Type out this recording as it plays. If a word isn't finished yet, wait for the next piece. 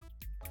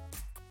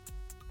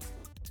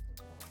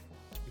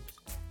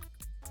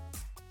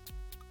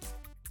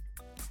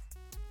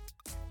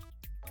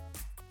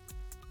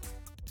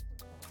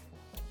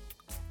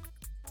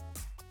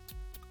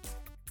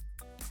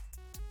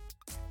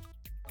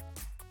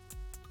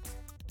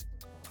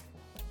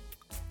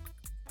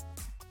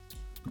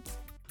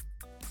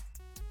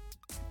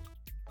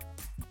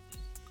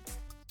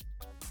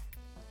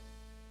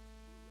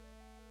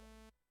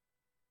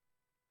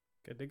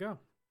Good to go.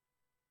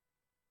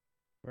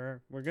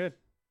 We're good.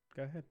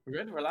 Go ahead. We're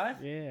good. We're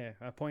live. Yeah,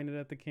 I pointed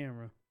at the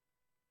camera.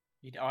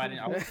 I didn't.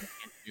 I wasn't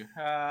looking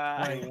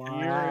at you. Like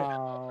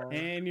Wow.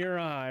 you're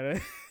on.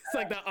 It's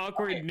like the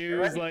awkward Okay,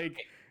 news. ready?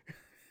 Like,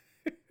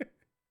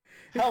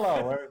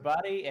 Hello,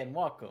 everybody, and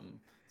welcome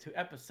to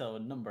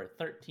episode number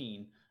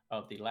 13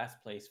 of the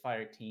Last Place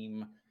Fire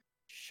Team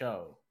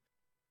show.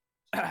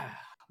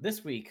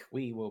 This week,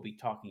 we will be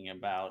talking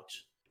about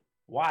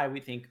why we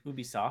think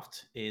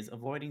Ubisoft is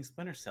avoiding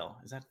Splinter Cell.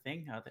 Is that a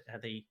thing? Are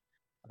they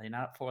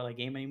not for the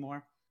game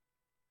anymore?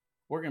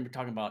 We're going to be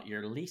talking about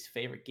your least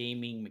favorite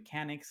gaming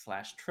mechanics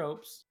 /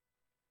 tropes.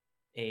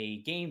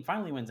 A game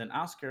finally wins an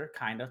Oscar,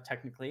 kind of,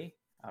 technically,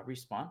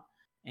 Respawn.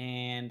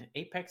 And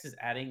Apex is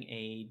adding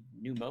a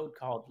new mode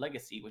called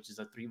Legacy, which is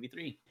a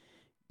 3v3.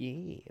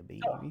 yeah,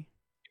 baby. So,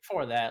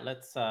 before that,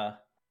 let's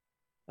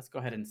go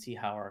ahead and see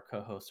how our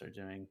co-hosts are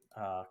doing.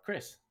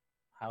 Chris,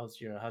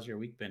 how's your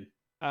week been?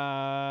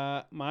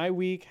 My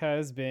week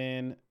has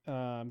been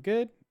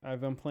good.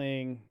 I've been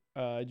playing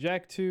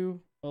Jack 2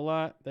 a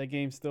lot. That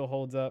game still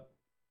holds up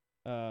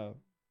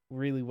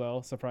really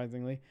well,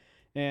 surprisingly.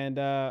 And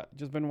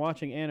just been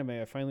watching anime.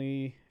 I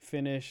finally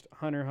finished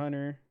Hunter x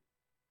Hunter,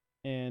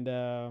 and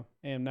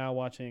am now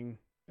watching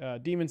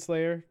Demon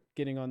Slayer,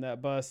 getting on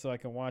that bus so I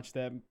can watch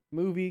that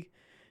movie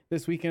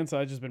this weekend. So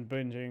I've just been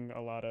binging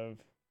a lot of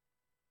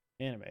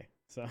anime.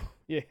 So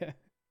yeah.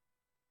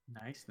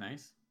 Nice.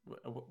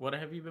 What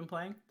have you been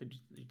playing? Did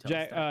you tell us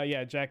Jack,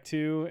 that? Jack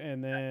 2,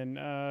 and then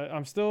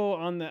I'm still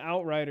on the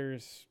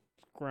Outriders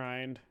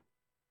grind.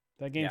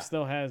 That game Yeah.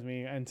 still has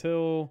me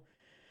until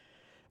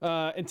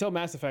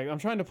Mass Effect. I'm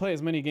trying to play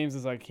as many games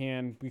as I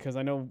can because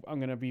I know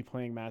I'm gonna be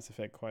playing Mass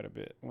Effect quite a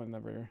bit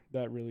whenever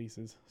that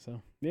releases.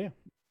 So yeah.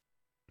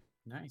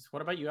 Nice.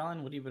 What about you,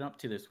 Alan? What have you been up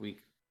to this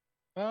week?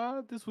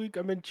 This week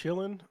I've been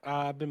chilling.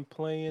 I've been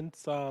playing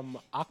some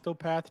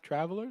Octopath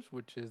Travelers,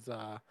 which is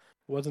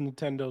was a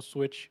Nintendo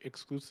Switch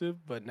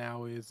exclusive, but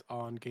now is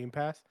on Game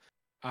Pass.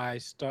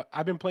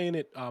 I've been playing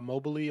it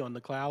mobilely on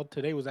the cloud.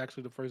 Today was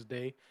actually the first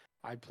day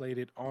I played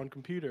it on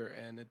computer,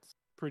 and it's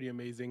pretty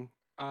amazing.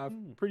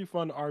 Pretty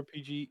fun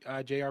RPG,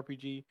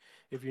 JRPG,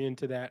 if you're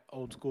into that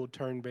old school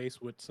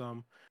turn-based with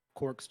some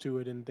quirks to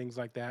it and things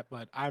like that.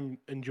 But I'm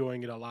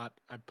enjoying it a lot.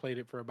 I played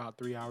it for about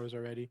 3 hours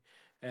already,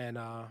 and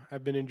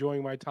I've been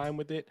enjoying my time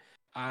with it.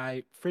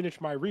 I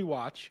finished my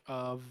rewatch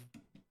of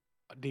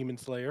Demon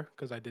Slayer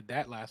because I did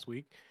that last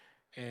week,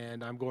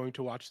 and I'm going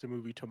to watch the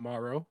movie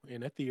tomorrow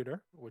in a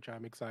theater, which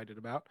I'm excited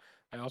about.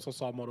 I also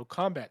saw Mortal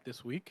Kombat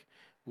this week,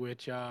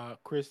 which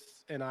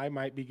Chris and I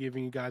might be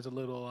giving you guys a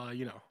little,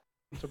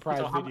 surprise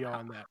So video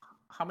on that.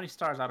 How many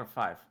stars out of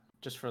 5?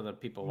 Just for the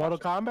people Mortal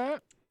watching.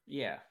 Kombat?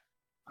 Yeah.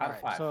 All Out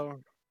of right, 5. so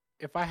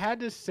if I had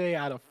to say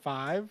out of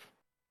 5,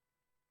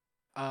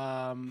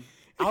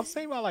 I'll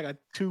say about like a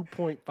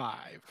 2.5.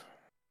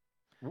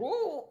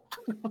 Whoa.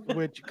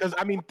 Which, because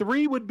I mean,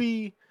 3 would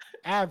be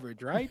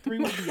average, right? 3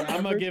 would be average.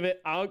 I'm gonna give it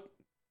out.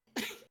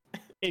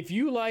 If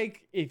you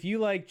like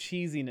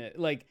cheesiness,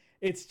 like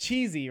it's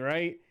cheesy,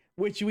 right?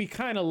 Which we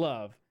kind of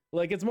love.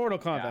 Like it's Mortal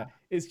Kombat. Yeah.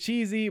 It's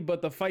cheesy,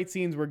 but the fight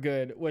scenes were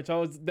good,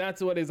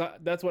 that's what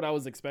I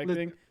was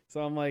expecting.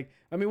 So I'm like,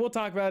 I mean, we'll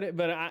talk about it,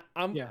 but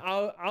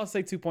I'll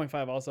say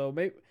 2.5 also.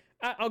 Maybe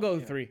I'll go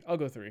 3. I'll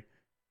go 3.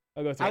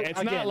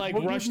 It's not like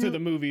rush to the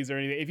movies or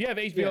anything. If you have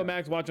HBO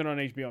Max, watch it on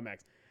HBO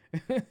Max.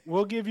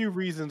 We'll give you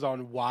reasons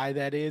on why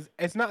that is.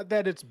 It's not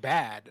that it's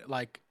bad.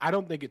 Like, I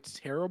don't think it's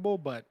terrible,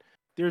 but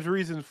there's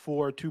reasons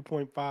for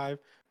 2.5,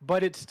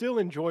 but it's still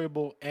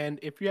enjoyable. And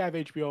if you have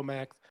HBO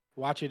Max,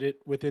 watch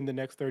it within the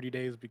next 30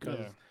 days because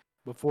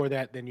before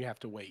that, then you have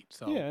to wait.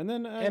 So yeah, and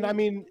then I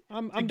mean,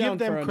 I'm to down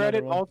give for them credit,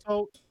 another one.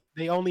 also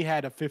they only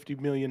had a $50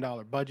 million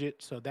budget,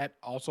 so that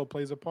also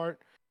plays a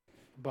part.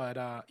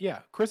 But yeah,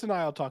 Chris and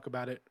I will talk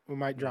about it. We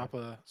might drop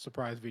a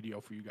surprise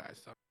video for you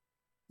guys.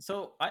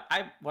 So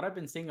what I've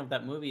been seeing of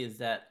that movie is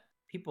that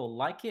people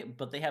like it,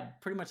 but they have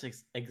pretty much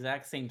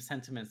exact same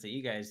sentiments that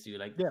you guys do.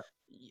 Like,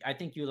 I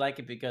think you like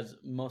it because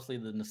mostly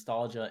the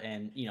nostalgia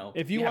and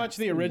If you watch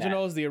the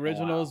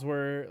originals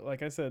were,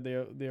 like I said,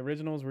 the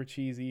originals were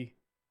cheesy.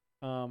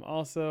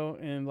 Also,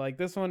 and like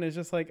this one is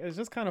just like it's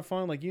just kind of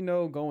fun. Like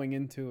going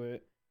into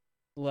it,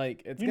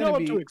 like it's gonna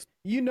be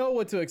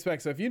what to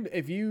expect. So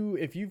if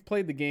you've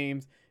played the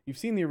games, you've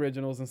seen the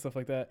originals and stuff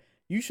like that,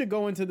 you should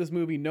go into this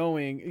movie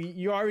knowing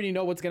you already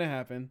know what's gonna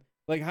happen,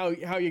 like how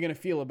you're gonna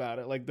feel about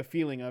it, like the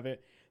feeling of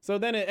it. So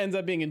then it ends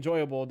up being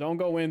enjoyable. Don't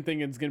go in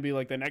thinking it's gonna be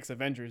like the next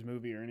Avengers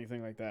movie or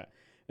anything like that.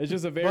 It's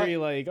just a very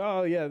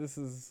this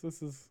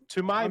is.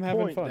 To my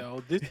point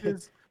though, this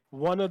is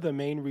one of the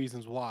main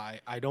reasons why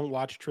I don't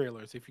watch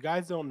trailers. If you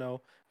guys don't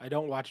know, I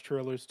don't watch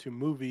trailers to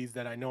movies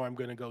that I know I'm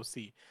going to go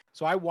see.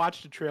 So I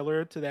watched a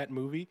trailer to that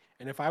movie,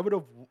 and if I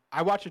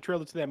watched a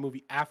trailer to that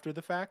movie after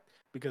the fact,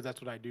 because that's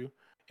what I do.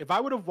 If I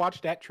would have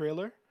watched that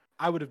trailer,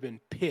 I would have been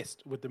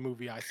pissed with the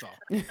movie I saw.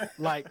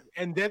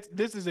 And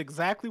this is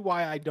exactly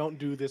why I don't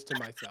do this to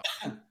myself.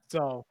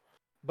 So,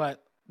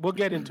 but we'll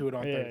get into it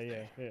on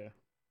Thursday. Yeah.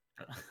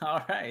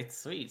 All right,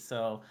 sweet.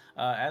 So,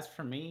 as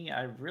for me,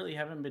 I really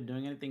haven't been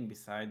doing anything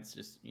besides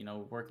just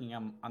working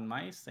on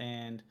mice,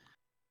 and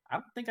I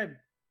don't think I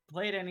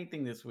played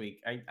anything this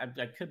week.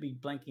 I could be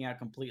blanking out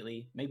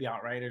completely. Maybe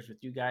Outriders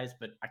with you guys,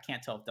 but I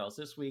can't tell if that was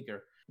this week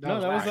or That No,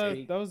 was that was last Friday.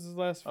 week. that was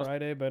last That was-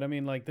 Friday. But I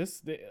mean, like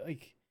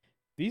like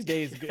these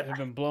days have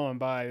been blowing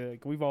by.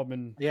 Like we've all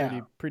been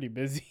Yeah. pretty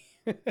busy.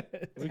 We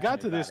Tell got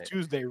me to this about it.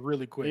 Tuesday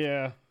really quick.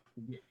 Yeah.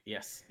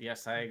 Yes,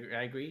 I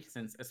agree.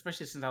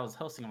 Especially since I was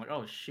hosting, I'm like,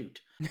 oh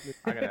shoot,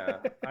 I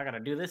gotta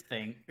do this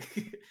thing.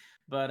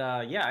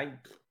 But yeah, I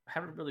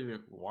haven't really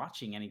been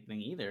watching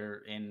anything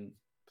either, and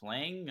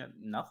playing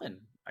nothing.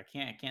 I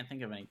can't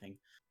think of anything.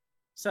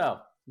 So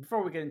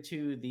before we get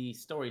into the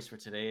stories for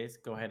today, let's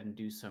go ahead and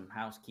do some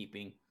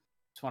housekeeping.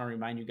 Just want to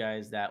remind you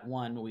guys that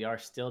one, we are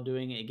still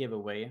doing a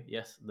giveaway.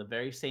 Yes, the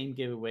very same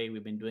giveaway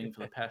we've been doing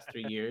for the past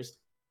 3 years.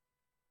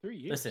 3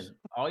 years. Listen,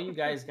 all you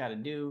guys got to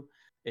do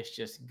is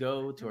just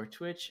go to our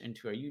Twitch and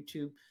to our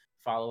YouTube,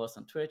 follow us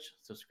on Twitch,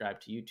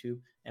 subscribe to YouTube,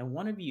 and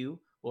one of you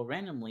will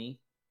randomly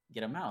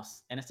get a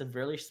mouse. And it's a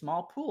really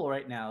small pool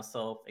right now,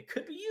 so it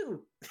could be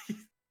you.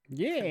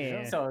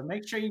 Yeah. So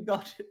make sure you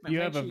go. You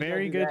make have a sure you go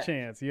very do good that.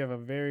 chance. You have a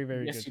very,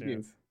 very Yes, good you do.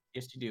 chance.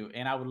 Yes, you do.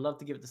 And I would love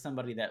to give it to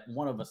somebody that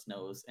one of us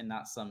knows and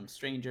not some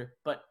stranger.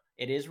 But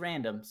it is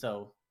random,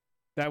 so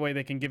That way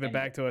they can give it Anyway.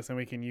 back to us and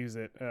we can use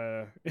it.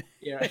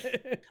 yeah.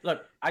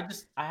 Look,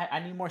 I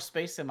need more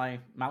space in my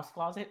mouse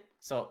closet,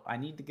 so I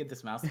need to get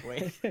this mouse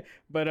away.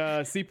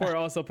 But Seaport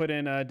also put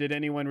in, did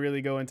anyone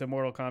really go into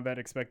Mortal Kombat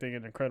expecting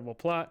an incredible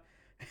plot?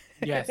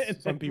 Yes, And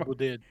some then people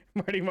did.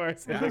 Marty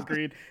Morrison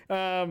agreed.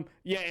 Yeah,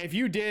 if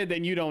you did,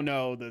 then you don't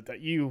know that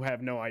you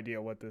have no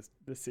idea what this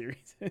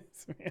series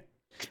is, man.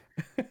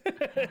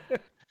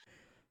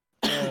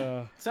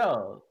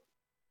 So,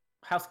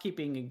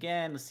 housekeeping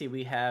again. Let's see.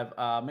 We have.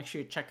 Make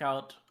sure you check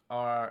out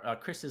our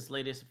Chris's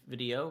latest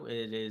video.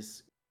 It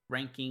is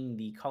ranking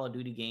the Call of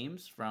Duty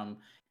games from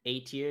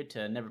A tier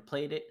to never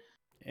played it.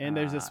 And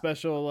there's a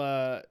special.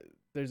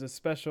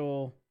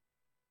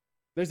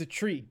 There's a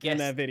treat in Guest.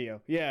 that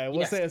video. Yeah,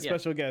 we'll Yes, say a yes.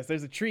 special guest.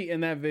 There's a treat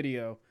in that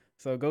video,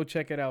 so go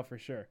check it out for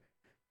sure.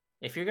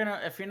 If you're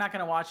not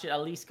gonna watch it,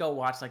 at least go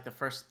watch like the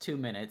first 2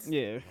 minutes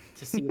Yeah.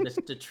 to see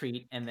the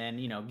treat, and then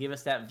give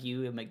us that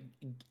view and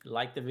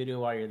like the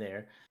video while you're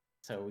there,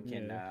 so we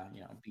can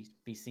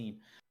be seen.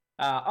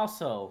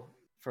 Also,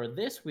 for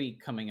this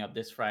week coming up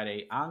this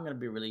Friday, I'm gonna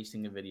be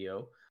releasing a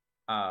video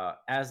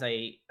as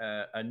a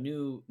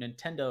new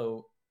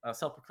Nintendo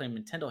self-proclaimed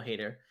Nintendo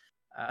hater.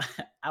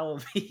 I will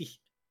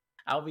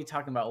be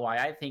talking about why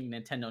I think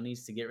Nintendo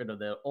needs to get rid of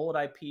the old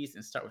IPs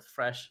and start with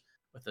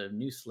a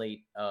new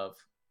slate of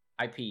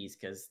IPs,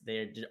 because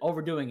they're just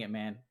overdoing it,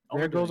 man.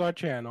 There goes Overdoing our it.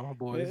 channel,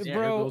 boys. Bro,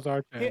 There goes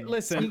our Hey, channel.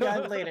 listen, See you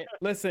guys later.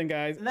 listen,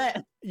 guys.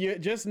 You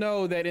just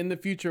know that in the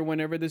future,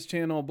 whenever this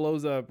channel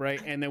blows up,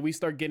 right, and then we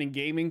start getting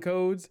gaming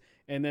codes,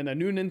 and then a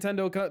new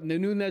the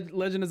new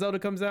Legend of Zelda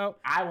comes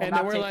out, I will and not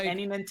then we're take like,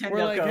 any Nintendo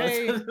we're like,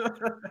 codes.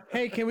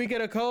 hey, can we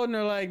get a code? And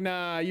they're like,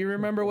 nah, you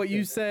remember what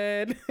you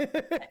said?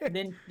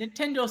 Then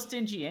Nintendo's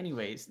stingy,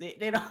 anyways.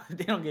 They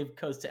don't give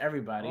codes to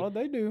everybody. Oh,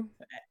 they do.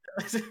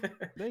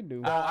 They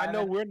do. Well, I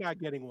know we're not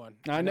getting one.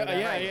 I know.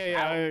 that.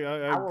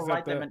 Yeah. I will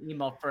write accept them that. an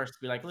email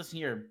first. Be like, listen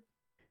here,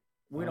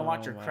 we don't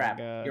want Oh your my crap.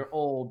 God. Your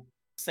old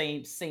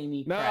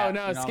samey No, crap.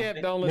 no, you know?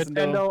 Skip, don't listen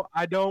to him. Nintendo,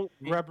 I don't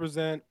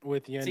represent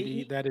with Yendi.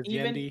 See, That is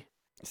even- Yendi.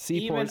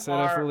 Seaport even said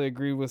I our- fully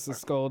agree with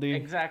Siskaldi.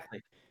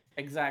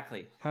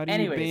 Exactly. How do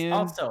you Anyways,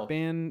 also,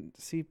 ban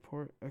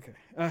Seaport? Okay.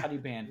 how do you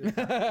ban?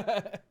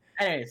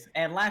 Anyways,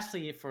 and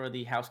lastly, for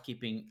the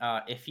housekeeping,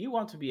 if you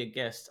want to be a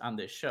guest on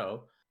this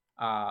show,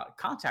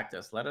 contact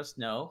us. Let us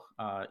know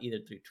either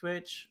through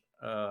Twitch,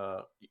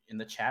 in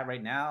the chat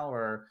right now,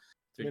 or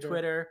through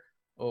Twitter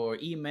or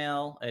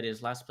email. It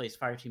is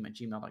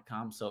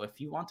lastplacefireteam@gmail.com. So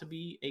if you want to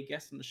be a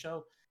guest on the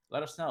show,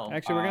 let us know.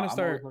 Actually, we're gonna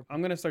start.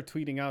 I'm gonna start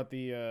tweeting out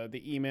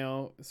the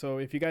email. So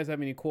if you guys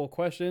have any cool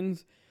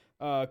questions,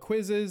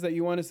 quizzes that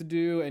you want us to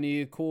do,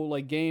 any cool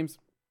like games,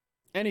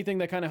 anything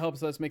that kind of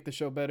helps us make the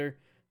show better,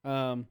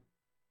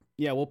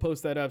 yeah, we'll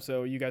post that up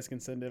so you guys can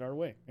send it our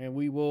way, and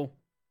we will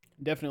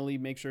definitely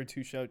make sure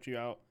to shout you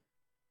out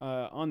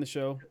on the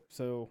show,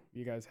 so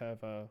you guys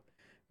have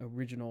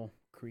original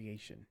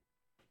creation.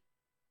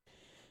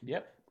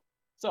 Yep.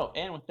 So,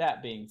 and with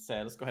that being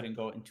said, let's go ahead and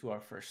go into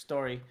our first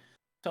story.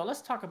 So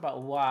let's talk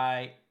about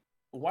why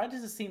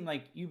does it seem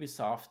like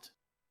Ubisoft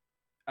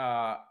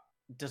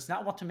does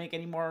not want to make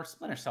any more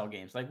Splinter Cell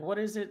games? Like, what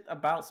is it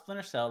about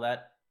Splinter Cell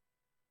that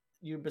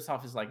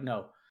Ubisoft is like,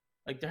 no?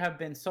 Like, there have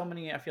been so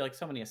many, I feel like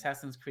so many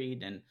Assassin's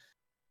Creed and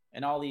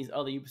all these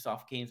other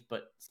Ubisoft games,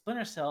 but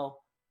Splinter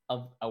Cell,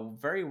 a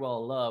very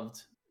well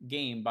loved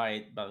game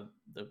by the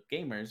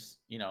gamers,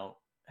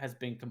 has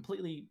been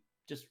completely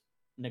just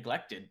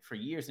neglected for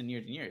years and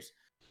years and years.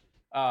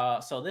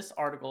 So this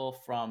article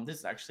this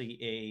is actually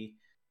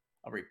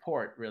a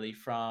report really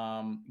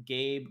from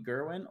Gabe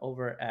Gerwin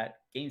over at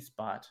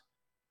GameSpot.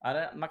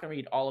 I'm not going to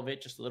read all of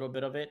it, just a little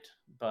bit of it,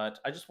 but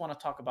I just want to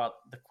talk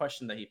about the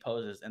question that he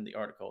poses in the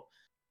article.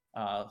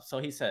 So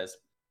he says,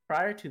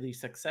 Prior to the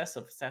success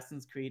of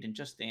Assassin's Creed and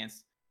Just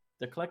Dance,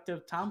 the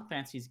collective Tom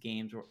Clancy's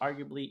games were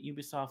arguably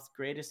Ubisoft's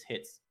greatest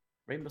hits.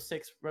 Rainbow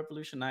Six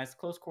revolutionized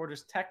close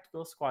quarters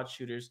tactical squad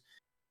shooters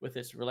with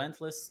its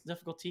relentless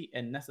difficulty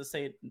and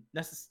necessitated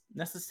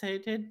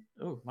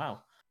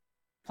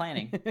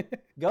planning.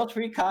 Ghost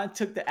Recon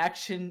took the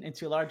action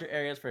into larger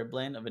areas for a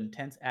blend of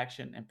intense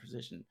action and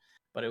precision,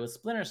 but it was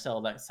Splinter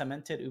Cell that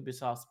cemented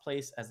Ubisoft's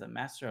place as a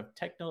master of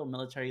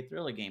techno-military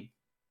thriller game.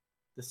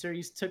 The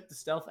series took the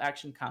stealth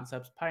action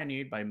concepts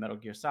pioneered by Metal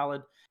Gear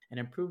Solid and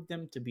improved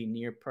them to be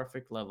near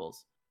perfect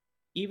levels,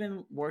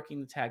 even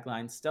working the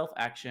tagline Stealth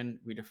Action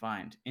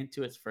Redefined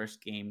into its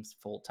first game's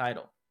full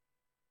title.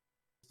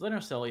 Splinter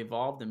Cell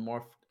evolved and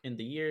morphed in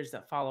the years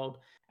that followed,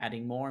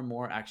 adding more and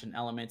more action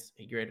elements,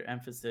 a greater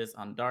emphasis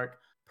on dark,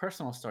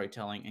 personal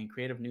storytelling, and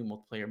creative new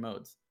multiplayer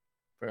modes.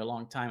 For a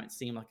long time, it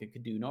seemed like it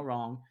could do no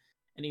wrong,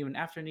 and even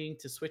after needing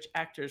to switch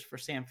actors for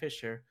Sam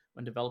Fisher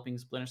when developing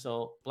Splinter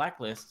Cell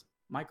Blacklist,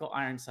 Michael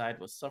Ironside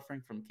was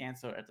suffering from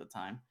cancer at the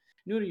time.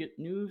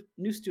 New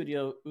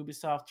studio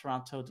Ubisoft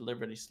Toronto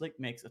delivered a slick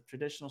mix of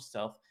traditional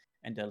stealth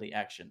and deadly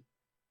action.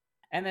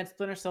 And then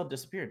Splinter Cell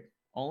disappeared,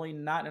 only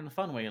not in a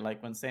fun way,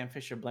 like when Sam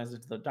Fisher blends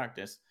into the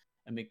darkness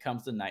and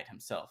becomes the knight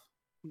himself.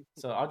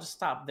 So I'll just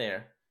stop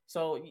there.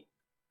 So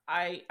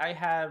I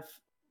have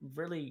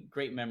really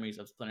great memories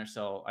of Splinter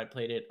Cell. I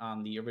played it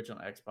on the original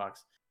Xbox,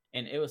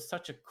 and it was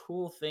such a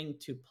cool thing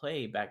to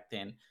play back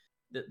then.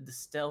 The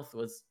stealth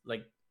was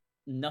like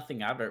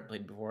nothing I've ever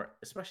played before,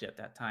 especially at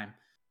that time.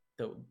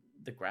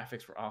 The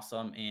graphics were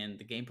awesome, and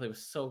the gameplay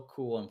was so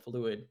cool and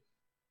fluid.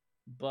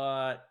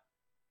 But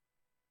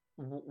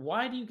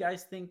why do you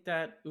guys think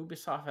that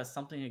Ubisoft has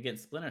something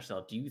against Splinter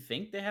Cell? Do you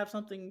think they have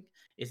something?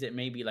 Is it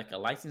maybe like a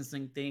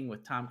licensing thing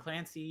with Tom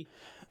Clancy,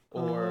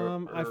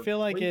 or I feel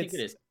what like do you think it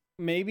it's is?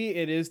 maybe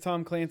it is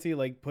Tom Clancy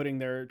like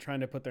trying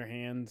to put their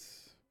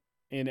hands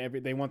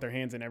in they want their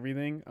hands in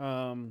everything.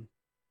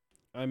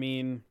 I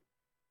mean,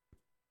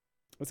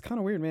 it's kind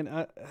of weird,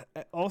 man.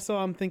 Also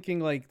I'm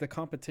thinking like the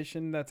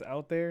competition that's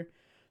out there.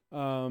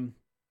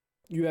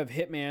 You have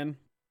Hitman,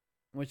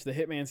 which the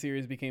Hitman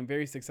series became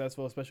very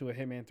successful, especially with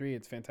Hitman 3.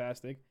 It's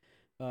fantastic.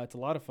 It's a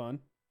lot of fun.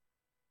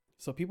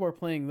 So people are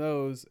playing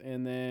those,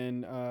 and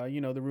then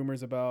the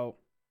rumors about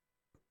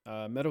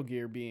Metal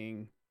Gear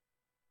being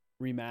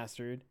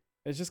remastered.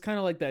 It's just kind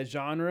of like that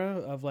genre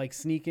of like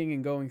sneaking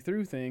and going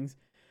through things.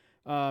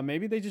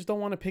 Maybe they just don't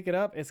want to pick it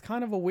up. It's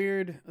kind of a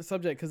weird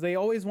subject because they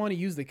always want to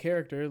use the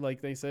character,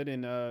 like they said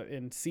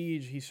in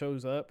Siege. He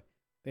shows up.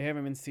 They have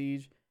him in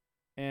Siege,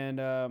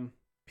 and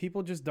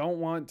people just don't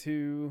want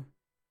to.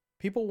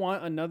 People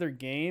want another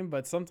game,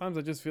 but sometimes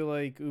I just feel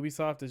like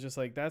Ubisoft is just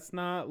like, that's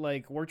not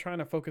like, we're trying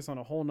to focus on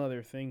a whole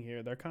nother thing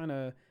here. They're kind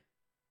of,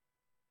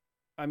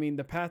 I mean,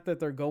 the path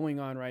that they're going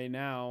on right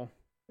now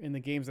in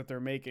the games that they're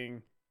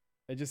making,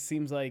 it just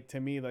seems like to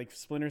me like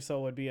Splinter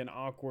Cell would be an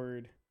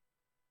awkward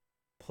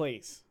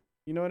place.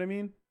 You know what I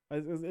mean?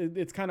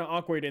 It's kind of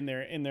awkward in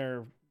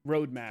their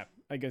roadmap,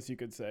 I guess you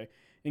could say.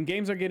 And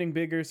games are getting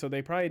bigger, so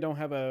they probably don't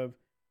have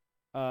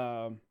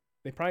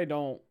they probably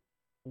don't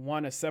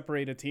want to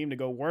separate a team to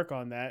go work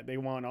on that. They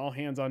want all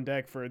hands on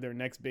deck for their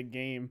next big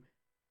game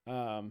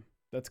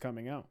that's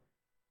coming out.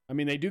 I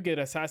mean, they do get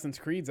Assassin's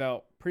Creeds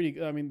out they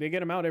get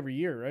them out every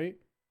year, right?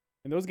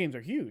 And those games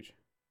are huge.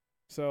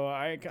 So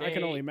I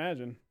can only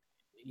imagine.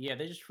 Yeah,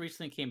 they just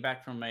recently came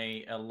back from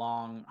a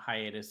long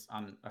hiatus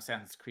on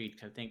Assassin's Creed.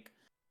 I think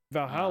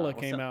Valhalla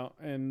came out,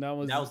 and that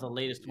was the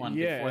latest one.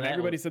 Yeah, Before and that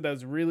everybody said that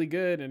was really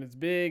good, and it's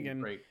big,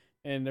 and great.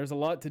 And there's a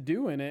lot to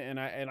do in it,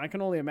 and I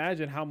can only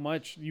imagine how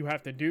much you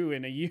have to do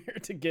in a year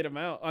to get them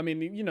out. I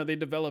mean, they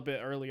develop it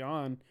early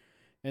on,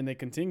 and they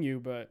continue,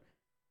 but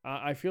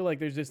I feel like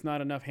there's just not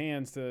enough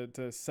hands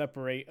to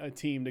separate a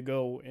team to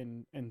go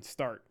and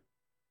start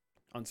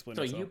on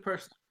Splinter Cell. So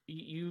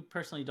you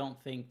personally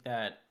don't think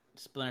that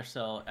Splinter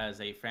Cell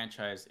as a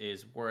franchise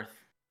is worth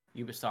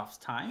Ubisoft's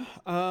time?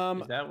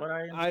 Is that what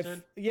I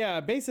understood? Yeah,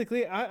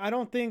 basically, I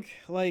don't think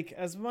like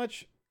as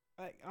much.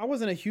 I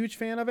wasn't a huge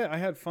fan of it. I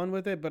had fun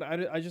with it, but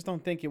I just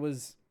don't think it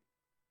was.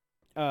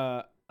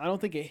 I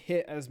don't think it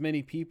hit as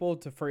many people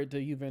for it to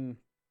even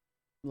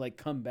like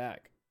come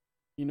back.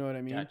 You know what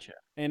I mean? Gotcha.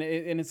 And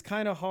it's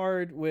kind of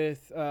hard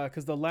with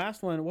because the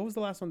last one. What was the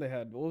last one they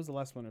had? What was the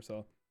last one or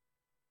so?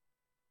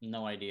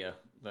 No idea.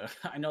 But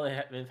I know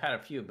they've had a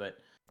few, but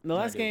the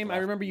last game I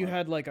remember you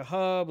had like a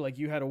hub, like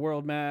you had a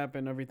world map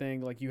and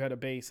everything, like you had a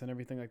base and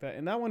everything like that.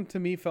 And that one to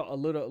me felt a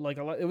little like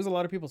a lot. It was a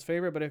lot of people's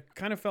favorite, but it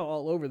kind of felt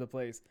all over the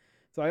place.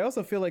 So I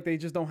also feel like they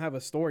just don't have a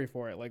story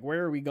for it. Like,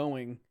 where are we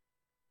going?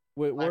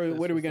 What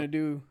are we going to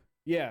do?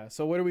 Yeah.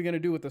 So what are we going to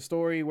do with the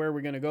story? Where are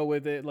we going to go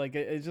with it? Like,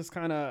 it's just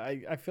kind of,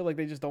 I feel like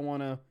they just don't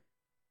want to,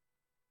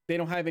 they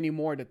don't have any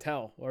more to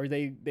tell, or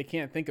they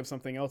can't think of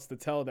something else to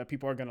tell that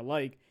people are going to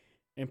like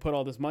and put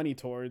all this money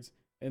towards,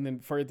 and then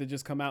for it to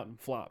just come out and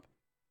flop.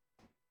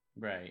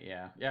 Right.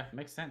 Yeah. Yeah.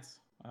 Makes sense.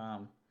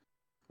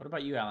 What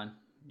about you, Alan?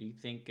 Do you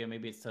think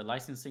maybe it's a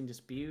licensing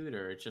dispute,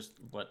 or it's just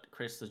what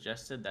Chris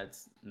suggested,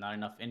 that's not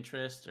enough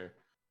interest, or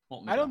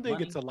won't make I don't enough think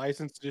money. it's a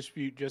license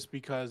dispute just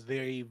because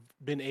they've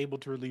been able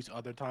to release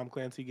other Tom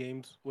Clancy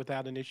games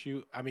without an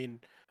issue. I mean,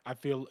 I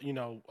feel,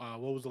 what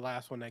was the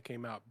last one that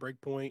came out?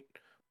 Breakpoint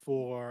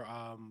for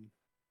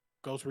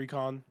Ghost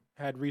Recon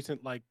had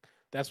recent, like,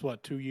 that's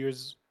what, 2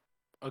 years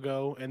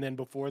ago. And then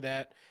before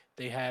that,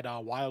 they had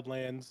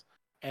Wildlands.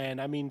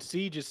 And I mean,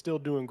 Siege is still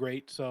doing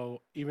great.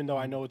 So even though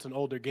I know it's an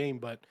older game,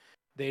 but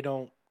I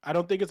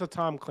don't think it's a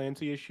Tom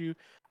Clancy issue.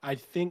 I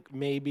think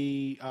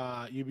maybe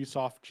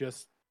Ubisoft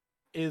just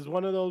is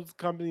one of those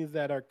companies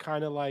that are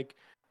kind of like,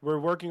 we're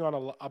working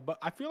on but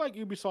I feel like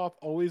Ubisoft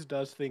always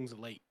does things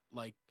late.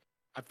 Like,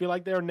 I feel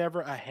like they're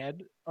never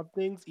ahead of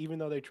things, even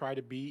though they try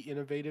to be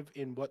innovative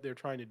in what they're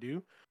trying to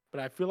do.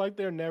 But I feel like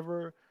they're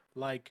never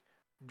like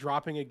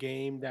dropping a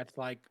game that's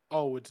like,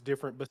 oh, it's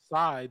different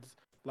besides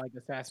like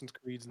Assassin's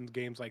Creeds and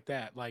games like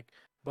that. Like,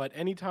 but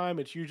anytime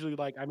it's usually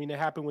like, I mean, it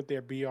happened with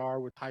their BR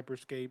with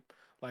Hyperscape.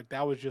 Like,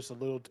 that was just a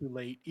little too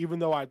late, even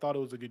though I thought it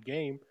was a good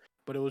game,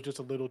 but it was just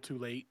a little too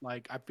late.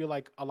 Like, I feel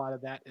like a lot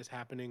of that is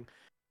happening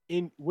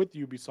in with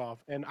Ubisoft,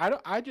 and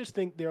I just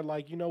think they're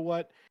like, you know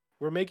what,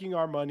 we're making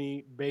our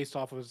money based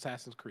off of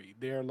Assassin's Creed.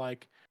 They're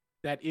like,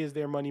 that is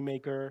their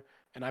moneymaker,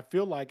 and I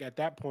feel like at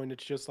that point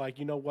it's just like,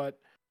 you know what,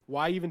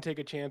 why even take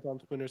a chance on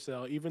Splinter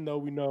Cell, even though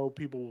we know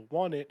people will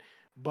want it,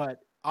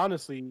 but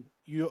honestly,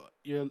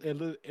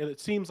 it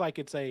seems like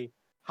it's a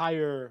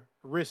higher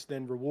risk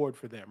than reward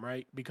for them,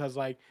 right? Because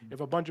like, if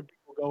a bunch of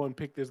people go and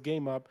pick this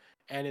game up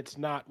and it's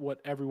not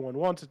what everyone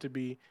wants it to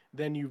be,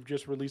 then you've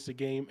just released a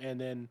game and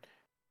then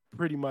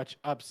pretty much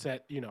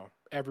upset,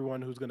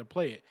 everyone who's going to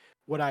play it.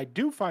 What I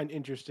do find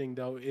interesting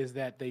though is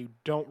that they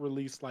don't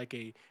release like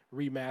a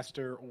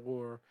remaster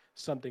or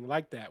something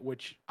like that,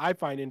 which I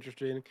find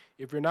interesting.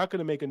 If you're not going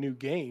to make a new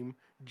game,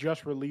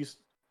 just release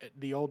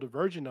the older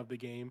version of the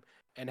game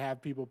and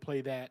have people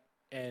play that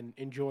and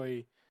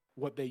enjoy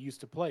what they used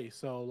to play.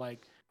 So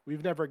like,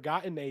 we've never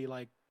gotten a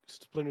like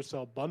Splinter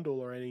Cell bundle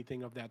or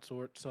anything of that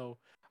sort. So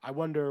I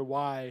wonder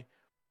why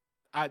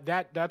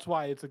that's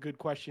why it's a good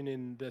question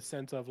in the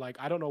sense of like,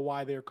 I don't know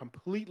why they're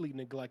completely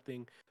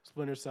neglecting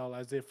Splinter Cell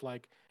as if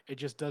like it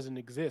just doesn't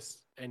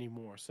exist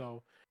anymore.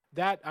 So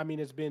that, I mean,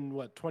 it's been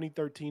what,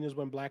 2013 is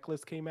when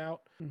Blacklist came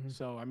out. Mhm.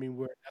 So I mean,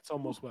 that's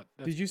almost what,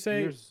 that's Did you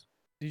say years.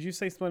 did you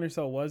say Splinter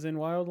Cell was in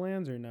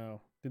Wildlands or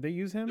no? Did they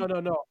use him? No.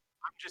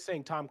 I'm just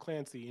saying Tom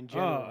Clancy in Oh,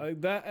 general.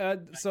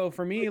 that so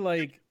for me, Like,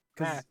 like,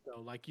 mask cause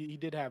though, like he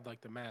did have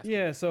like the mask.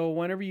 yeah, so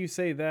whenever you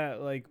say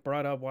that, like,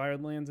 brought up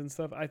Wildlands and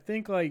stuff, I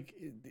think like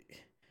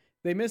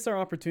they missed our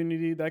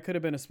opportunity. That could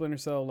have been a Splinter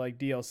Cell like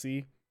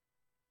DLC.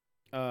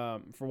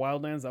 For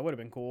Wildlands, that would have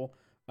been cool.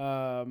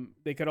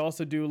 They could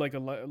also do like a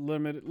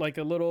limit, like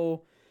a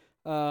little,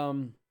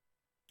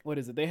 what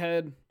is it? They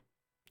had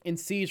in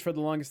Siege for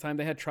the longest time.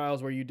 They had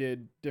trials where you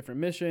did different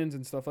missions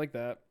and stuff like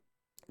that.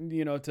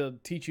 To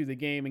teach you the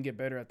game and get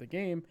better at the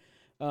game.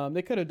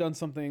 They could have done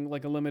something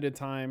like a limited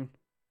time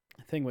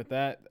thing with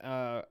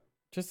that,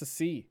 just to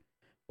see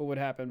what would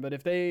happen. But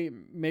if they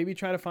maybe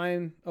try to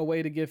find a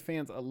way to give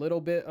fans a little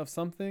bit of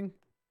something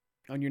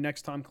on your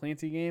next Tom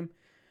Clancy game,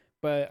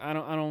 but I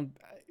don't.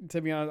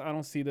 To be honest, I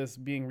don't see this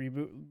being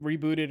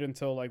rebooted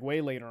until like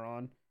way later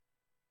on.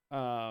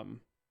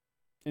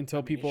 Until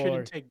I mean, people it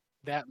shouldn't are. take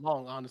that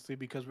long, honestly,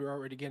 because we're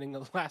already getting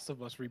a Last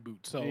of Us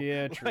reboot. So,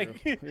 Yeah, true.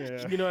 like,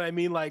 Yeah. you know what I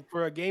mean? Like,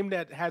 for a game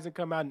that hasn't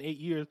come out in 8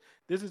 years,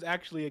 this is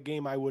actually a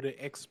game I would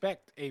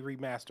expect a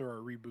remaster or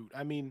a reboot.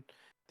 I mean,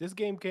 this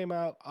game came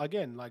out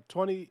again, like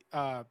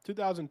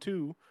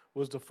 2002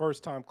 was the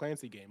first Tom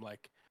Clancy game.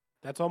 Like,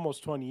 that's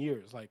almost 20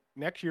 years. Like,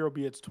 next year will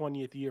be its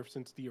 20th year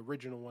since the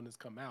original one has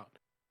come out.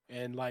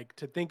 And like,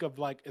 to think of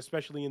like,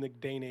 especially in the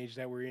day and age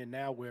that we're in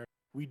now, where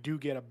we do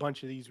get a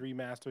bunch of these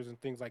remasters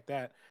and things like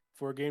that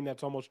for a game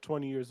that's almost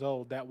 20 years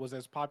old, that was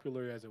as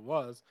popular as it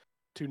was,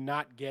 to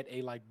not get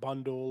a like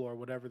bundle or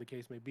whatever the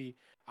case may be,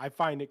 I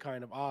find it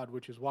kind of odd,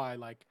 which is why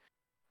like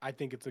I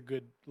think it's a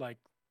good like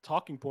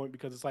talking point,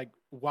 because it's like,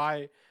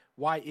 why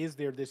is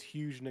there this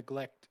huge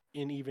neglect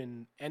in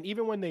even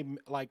when they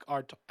like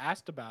are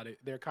asked about it,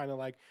 they're kind of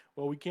like,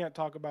 well, we can't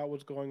talk about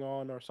what's going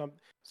on or something.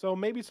 So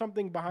maybe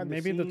something behind the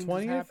Maybe the scenes is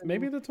 20th.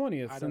 Maybe happening.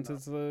 the 20th, I don't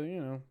since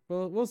know. it's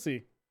well, we'll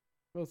see.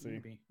 We'll see.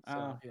 Maybe.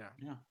 So yeah.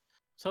 Yeah.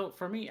 So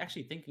for me,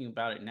 actually thinking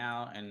about it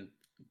now and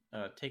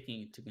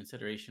taking into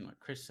consideration what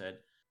Chris said,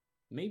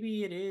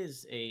 maybe it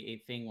is a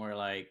thing where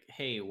like,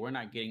 hey, we're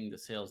not getting the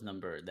sales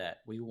number that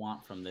we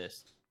want from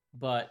this,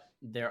 but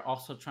they're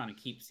also trying to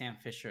keep Sam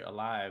Fisher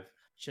alive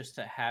just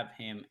to have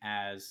him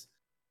as,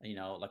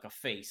 like a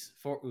face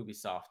for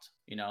Ubisoft,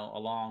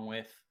 along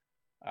with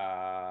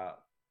uh,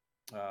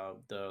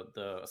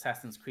 the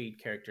Assassin's Creed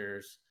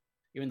characters,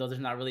 even though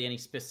there's not really any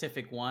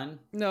specific one,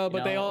 No,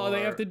 but all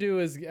they have to or do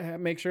is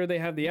make sure they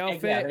have the yeah,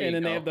 outfit, there and you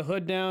then they go. have the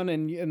hood down,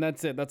 and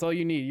that's it. That's all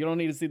you need. You don't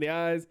need to see the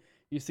eyes.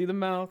 You see the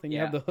mouth, and you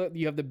have Yeah, the hood.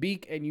 You have the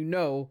beak, and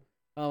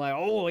like,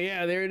 oh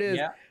yeah, there it is.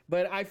 yeah,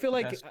 But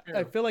that's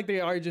I true. feel like they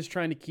are just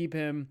trying to keep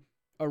him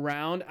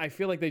around. I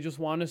feel like they just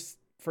want us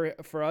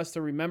for us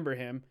to remember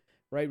him,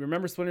 right?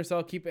 Remember Splinter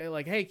Cell. Keep it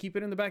like, hey, keep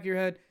it in the back of your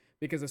head,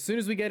 because as soon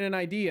as we get an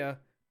idea,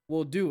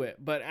 we'll do it.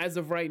 But as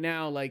of right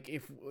now, like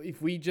if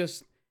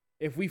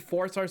we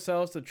force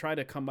ourselves to try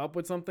to come up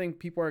with something,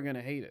 people are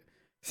gonna hate it.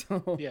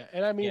 So Yeah,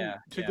 and I mean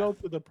to yeah. go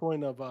to the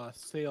point of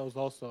sales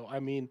also. I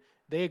mean,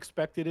 they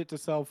expected it to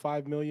sell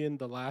 5 million,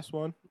 the last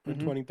one in Mhm.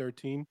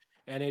 2013,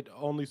 and it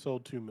only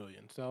sold 2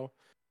 million. So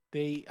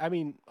I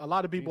mean, a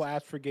lot of people Jeez.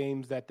 ask for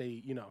games that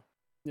they,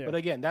 Yeah. but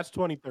again, that's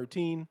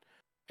 2013.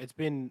 It's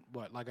been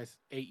what, like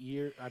 8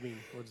 years. I mean,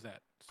 what's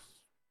that?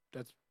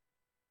 That's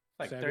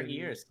Like 30 7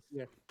 years.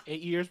 Yeah,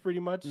 8 years pretty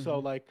much. So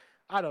Mhm. like,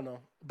 I don't know,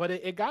 but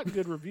it got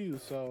good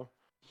reviews. So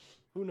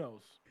who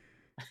knows?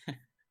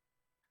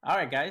 All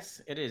right,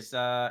 guys. It is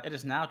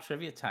now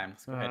trivia time.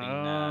 Let's go ahead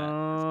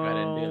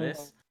and do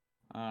this.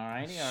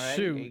 Alrighty. Are you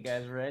Shoot.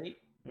 guys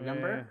ready?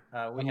 Remember, we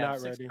I'm have not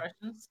 6 ready.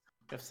 questions.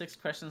 We have 6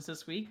 questions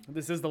this week.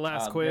 This is the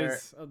last There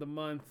quiz of the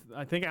month.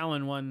 I think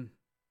Alan won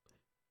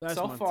last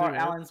so month far, too,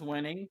 right? Alan's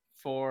winning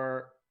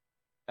for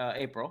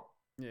April,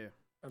 Yeah.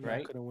 I'm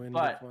right? not gonna win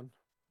But this one.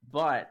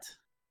 but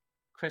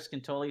Chris can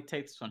totally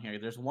take this one here.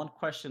 There's one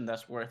question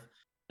that's worth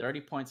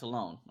 30 points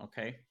alone.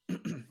 Okay.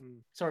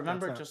 So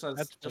remember, That's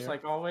fair.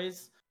 like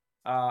always,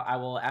 I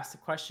will ask the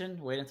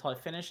question, wait until I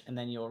finish, and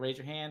then you'll raise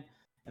your hand,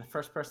 and the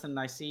first person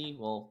I see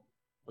will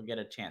get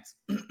a chance.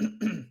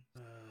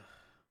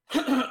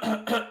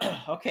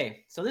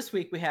 Okay, so this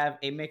week we have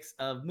a mix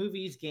of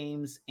movies,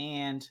 games,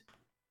 and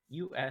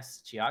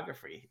U.S.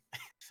 geography.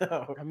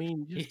 So I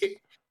mean,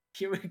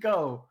 here we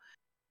go.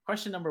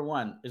 Question number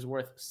 1 is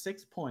worth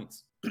 6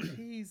 points.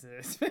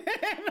 Jesus, man.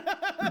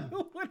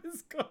 What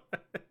is going on?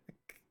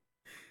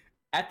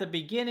 At the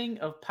beginning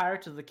of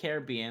Pirates of the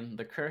Caribbean,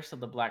 The Curse of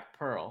the Black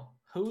Pearl,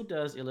 who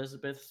does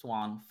Elizabeth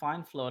Swann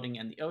find floating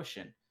in the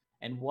ocean,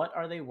 and what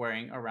are they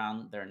wearing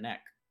around their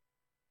neck?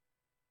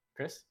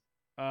 Chris?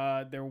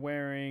 They're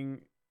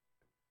wearing.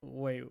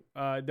 Wait,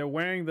 they're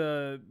wearing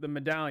the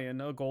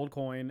medallion, a gold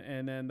coin,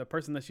 and then the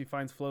person that she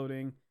finds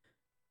floating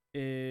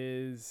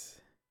is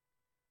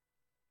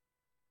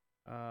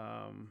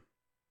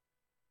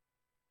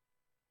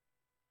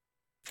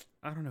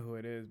I don't know who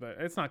it is, but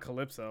it's not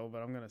Calypso, but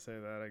I'm gonna say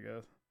that, I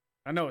guess.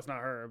 I know it's not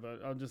her,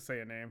 but I'll just say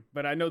a name.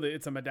 But I know that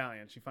it's a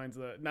medallion. She finds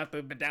not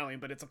the medallion,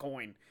 but it's a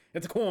coin.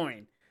 It's a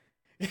coin.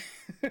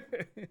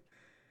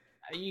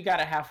 You got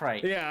it half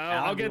right. Yeah,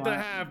 I'll Alan, get the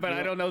half, but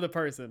I don't know the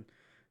person.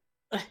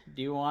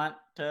 Do you want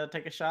to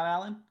take a shot,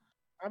 Alan?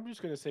 I'm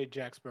just gonna say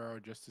Jack Sparrow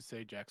just to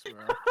say Jack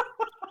Sparrow.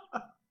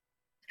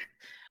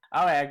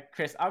 All right,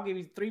 Chris, I'll give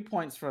you 3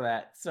 points for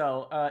that.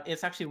 So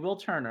it's actually Will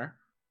Turner,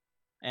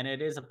 and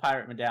it is a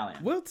pirate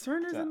medallion. Will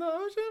Turner's in the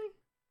ocean?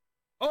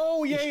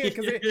 Oh yeah,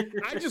 because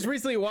I just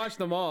recently watched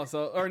them all,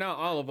 or not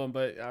all of them,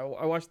 but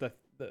I watched the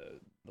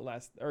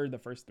last or the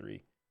first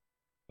 3.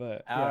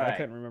 But yeah, right. I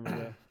couldn't remember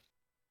the.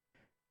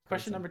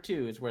 Question number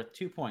 2 is worth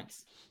 2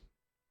 points.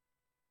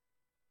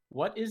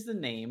 What is the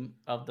name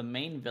of the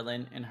main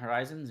villain in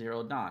Horizon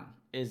Zero Dawn?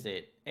 Is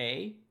it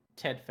A,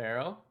 Ted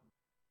Faro,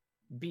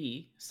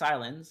 B,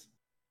 Silence,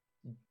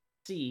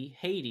 C,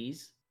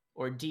 Hades,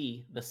 or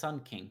D, the Sun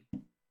King?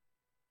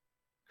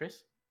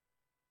 Chris?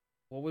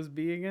 What was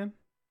B again?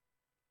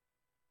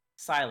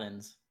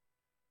 Silence.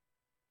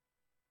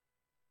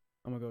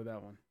 I'm gonna go with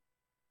that one.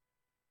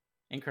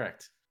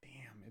 Incorrect. Damn.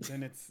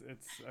 Then it's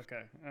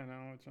okay. I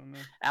know which one.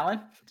 Alan,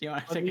 do you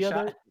want to take a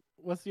shot?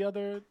 What's the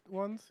other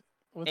ones?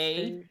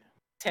 A,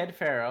 Ted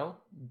Faro,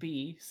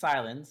 B,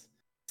 Silence,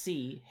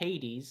 C,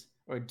 Hades,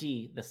 or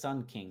D, the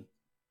Sun King?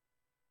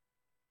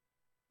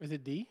 Is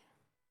it D?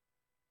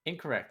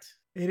 Incorrect.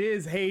 It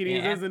is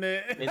Hades, isn't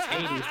it? It's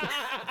Hades.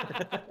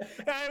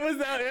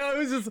 It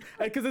was just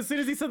because as soon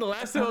as he said the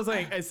last 2, I was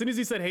like, as soon as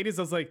he said Hades,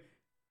 I was like,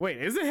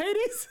 wait, is it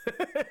Hades?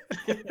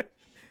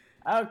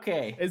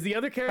 Okay. Is the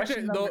other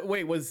character?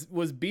 Wait, was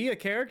B a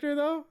character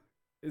though?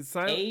 Is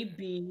Silent? A,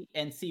 B,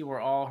 and C were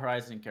all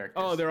Horizon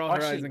characters. Oh, they're all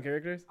Horizon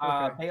characters.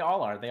 Okay. They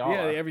all are. They all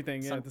are.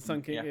 Everything. Yeah, the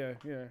Sun King.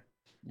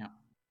 Yeah.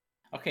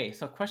 Okay,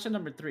 so question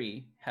number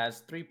 3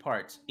 has 3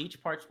 parts.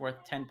 Each part's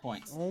worth 10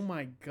 points. Oh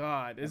my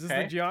God! Is this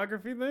the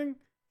geography thing?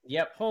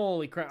 Yep.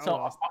 Holy crap!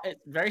 So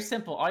it's very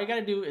simple. All you got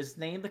to do is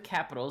name the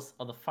capitals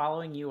of the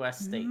following U.S.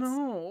 states.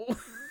 No.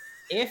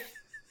 If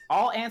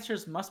all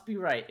answers must be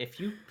right, if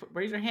you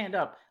raise your hand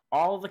up,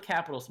 all of the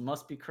capitals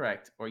must be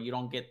correct, or you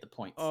don't get the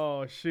points.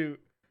 Oh shoot!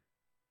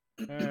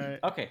 All right.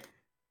 Okay.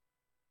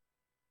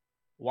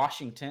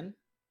 Washington,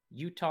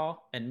 Utah,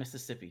 and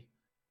Mississippi.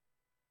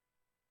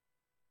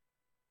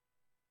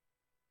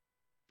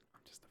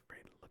 I'm just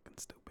afraid of looking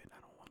stupid.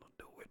 I don't want to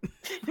do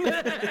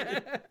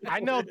it. I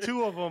know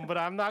 2 of them, but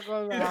I'm not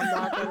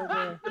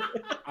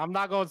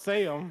gonna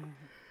say them.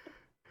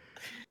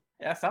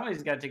 Yeah,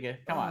 somebody's got to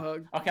get. Come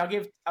on. Okay,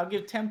 I'll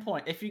give 10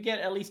 points. If you get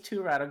at least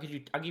 2 right, I'll give you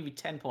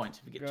 10 points.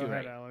 If you get 2 right. Go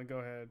ahead, Alan. Go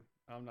ahead.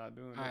 I'm not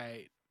doing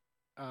it.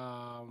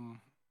 All right.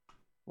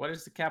 What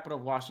is the capital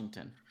of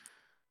Washington?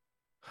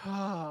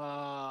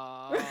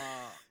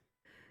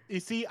 You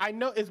see, I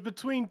know it's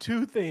between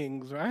 2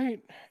 things,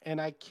 right? And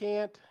I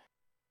can't.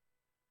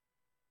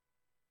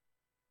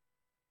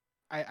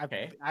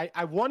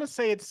 I want to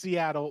say it's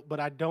Seattle, but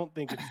I don't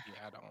think it's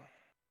Seattle.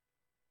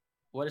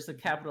 What is the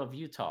capital of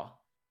Utah?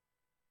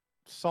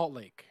 Salt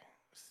Lake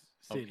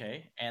City.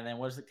 Okay. And then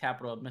what is the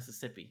capital of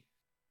Mississippi?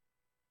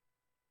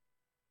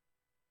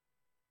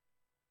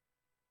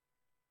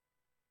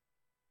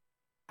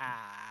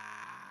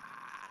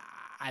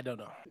 I don't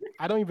know.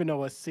 I don't even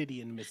know a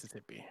city in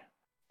Mississippi.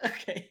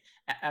 Okay.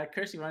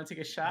 Chris, you want to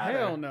take a shot?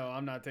 Hell or- no,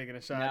 I'm not taking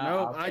a shot.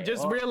 No, Nope. I okay,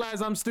 just well-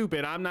 realized I'm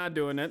stupid. I'm not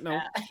doing it. No.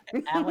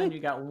 Alan, you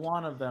got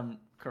one of them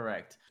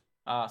correct.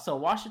 So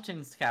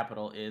Washington's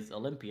capital is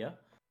Olympia.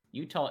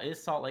 Utah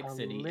is Salt Lake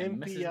City. And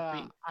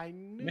Olympia. I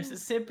knew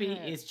Mississippi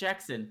that. is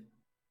Jackson.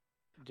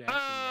 Jackson,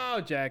 yeah.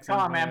 Oh, Jackson.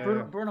 Come on, man.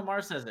 Yeah. Bruno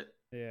Mars says it.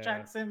 Yeah.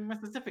 Jackson,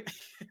 Mississippi.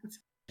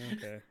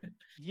 Okay.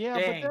 Yeah,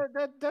 Dang.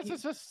 but that's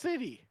just a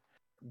city.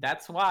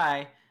 That's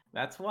why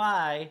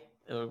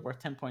we're worth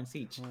 10 points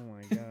each. Oh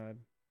my God.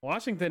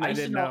 Washington, I I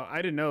used to didn't know- know. I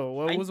didn't know.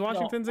 What I was know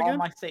Washington's all again?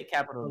 my state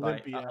capitals by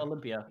Olympia.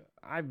 Olympia.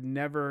 I've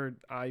never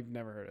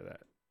heard of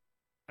that.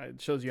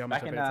 It shows you how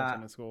much Back I in, pay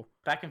attention in school.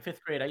 Back in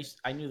 5th grade,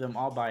 I knew them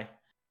all by.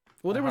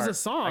 Well, there was a heart, I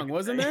song, could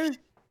wasn't say. there?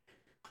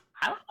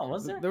 I don't know.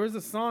 Was there? There was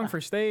a song for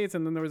states,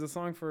 and then there was a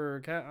song for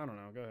cat. I don't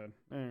know. Go ahead.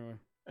 Anyway.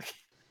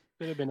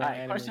 Should have been All an right,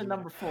 anime, question yeah.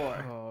 number 4.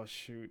 Oh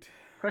shoot.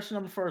 Question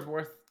number 4 is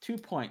worth 2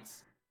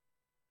 points.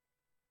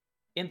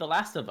 In The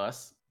Last of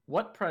Us,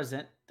 what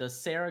present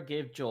does Sarah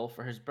give Joel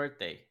for his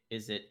birthday?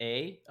 Is it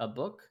A, a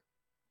book,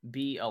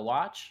 B, a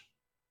watch,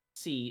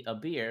 C, a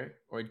beer,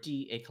 or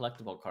D, a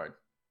collectible card?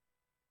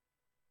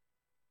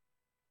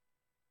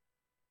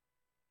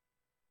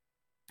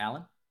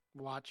 Alan?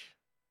 Watch.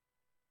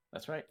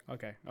 That's right.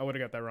 Okay, I would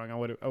have got that wrong. I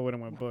would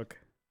have went book.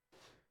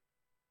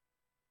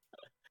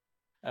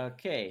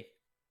 Okay.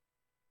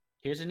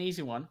 Here's an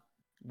easy one.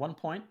 1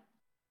 point.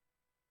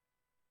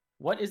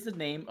 What is the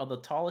name of the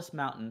tallest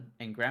mountain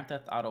in Grand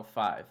Theft Auto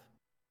 5?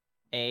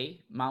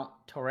 A, Mount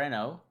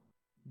Torreno,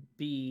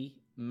 B,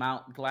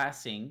 Mount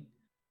Glassing,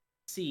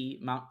 C,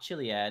 Mount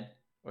Chiliad,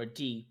 or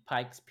D,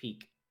 Pikes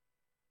Peak?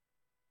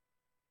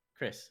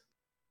 Chris.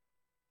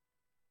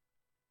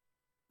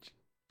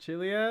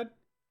 Chiliad.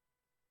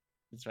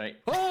 That's right.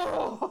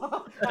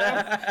 Oh!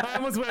 I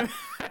almost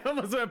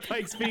went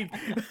Pikes Peak.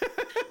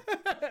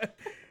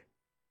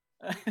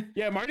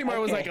 Yeah, Marty Moore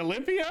was like Okay.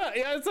 Olympia.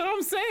 Yeah, that's what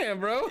I'm saying,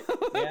 bro.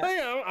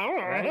 Yeah. I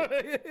don't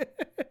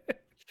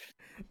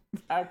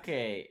know.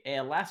 Okay,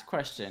 last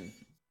question.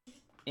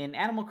 In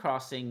Animal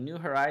Crossing New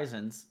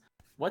Horizons,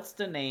 what's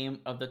the name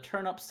of the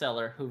turnip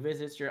seller who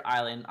visits your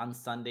island on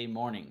Sunday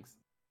mornings?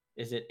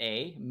 Is it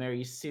A,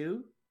 Mary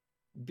Sue,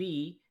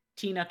 B,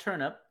 Tina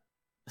Turnip,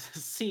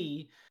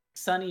 C,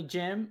 Sunny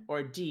Jim,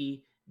 or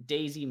D,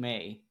 Daisy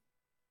May?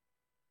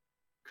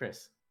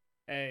 Chris.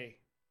 Hey.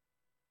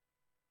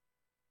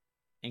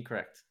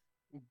 Incorrect.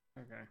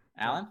 Okay.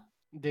 Alan?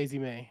 Daisy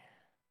May.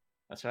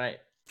 That's right.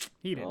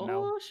 He didn't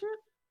know. Oh, shit.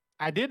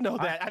 I did know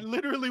that. I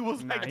literally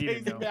was Nah, like he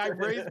didn't Daisy know. May. I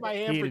raised my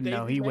hand He for didn't Daisy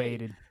know. He May.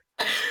 waited.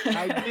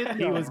 I did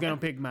He know. was gonna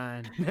pick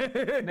mine.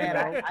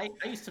 Man, I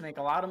used to make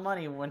a lot of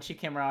money when she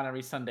came around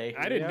every Sunday.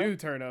 I didn't Yeah. do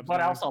turnips, But I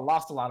man. also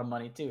lost a lot of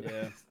money too.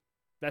 Yeah.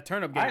 That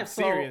turnip All game right, is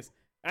so- serious.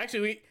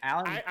 Actually,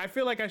 Alan, I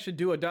feel like I should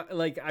do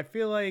I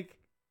feel like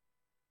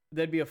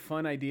that'd be a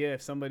fun idea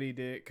if somebody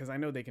did, because I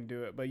know they can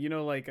do it. But you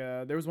know, like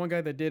there was one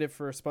guy that did it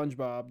for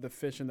SpongeBob, the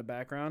fish in the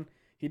background.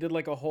 He did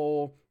like a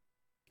whole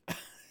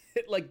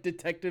like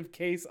detective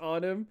case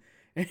on him,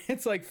 and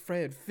it's like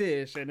Fred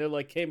Fish, and it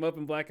like came up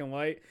in black and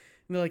white,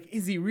 and they're like,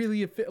 is he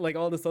really a fish? Like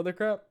all this other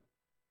crap.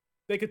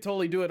 They could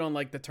totally do it on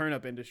like the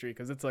turnip industry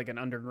because it's like an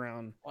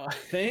underground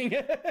thing.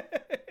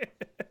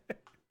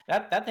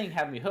 that thing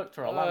had me hooked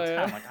for a long Oh,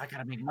 time. yeah. Like, I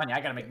gotta make money.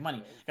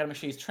 Gotta make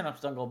sure these turnips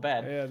don't go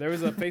bad. Yeah, there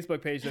was a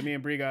Facebook page that me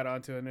and Bree got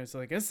onto, and it's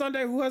like, it's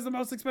Sunday. Who has the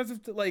most expensive?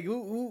 Like,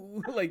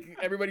 who like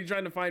everybody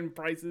trying to find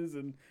prices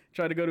and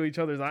try to go to each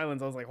other's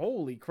islands. I was like,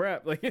 holy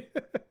crap! Like,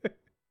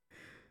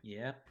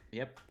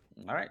 Yep.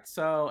 All right.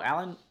 So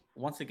Alan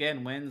once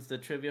again wins the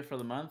trivia for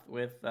the month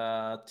with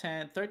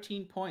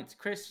 13 points.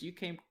 Chris, you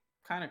came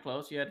kind of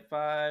close. You had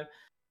 5,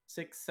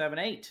 6, 7,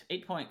 8.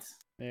 8 points.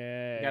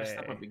 yeah, You gotta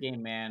step up your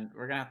game, man.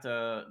 We're gonna have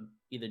to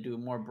either do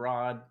more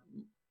broad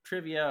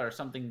trivia or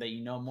something that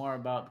you know more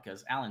about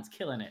because Alan's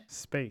killing it.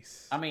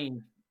 space. I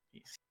mean,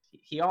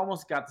 he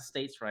almost got the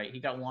states right. He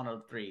got 1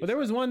 of 3. But there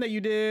was one that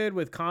you did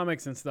with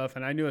comics and stuff,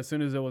 and I knew as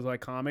soon as it was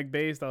like comic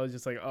based, I was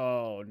just like,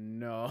 oh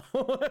no.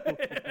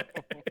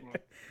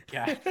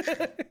 Yeah.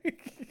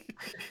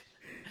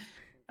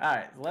 All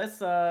right, let's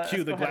Cue let's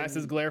the go ahead glasses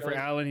and glare for go-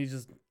 Alan. He's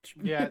just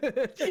Yeah.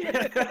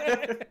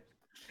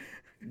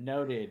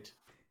 Noted.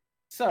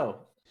 So,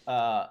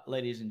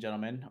 ladies and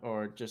gentlemen,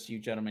 or just you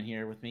gentlemen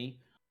here with me,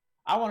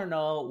 I want to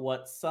know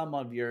what some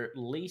of your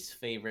least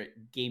favorite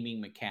gaming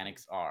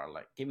mechanics are,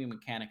 like gaming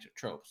mechanics or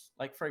tropes.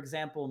 Like, for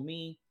example,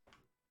 me,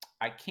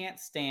 I can't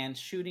stand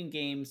shooting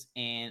games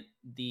and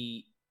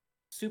the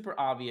super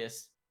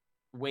obvious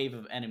wave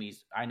of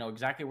enemies. I know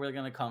exactly where they're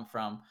going to come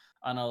from.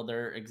 I know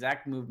their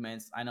exact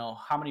movements. I know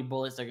how many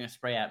bullets they're going to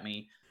spray at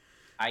me.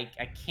 I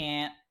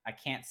can't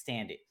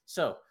stand it.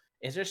 So,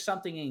 is there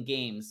something in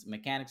games,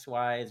 mechanics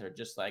wise, or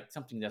just like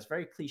something that's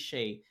very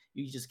cliche,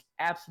 you just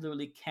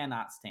absolutely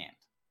cannot stand?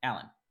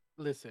 Alan.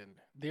 Listen,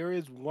 there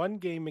is one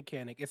game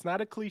mechanic. It's not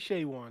a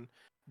cliche one,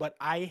 but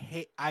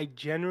I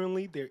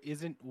genuinely there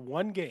isn't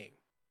one game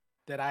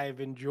that I have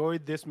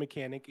enjoyed this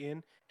mechanic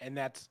in, and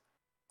that's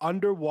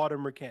underwater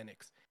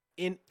mechanics.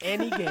 In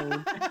any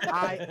game,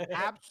 I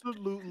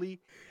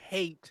absolutely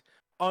hate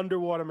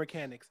underwater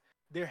mechanics.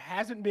 There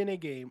hasn't been a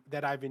game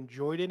that I've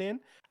enjoyed it in.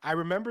 I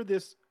remember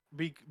this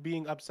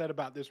being upset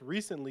about this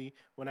recently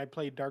when I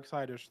played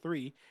Darksiders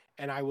 3,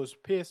 and I was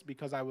pissed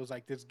because I was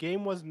like, this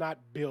game was not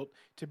built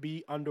to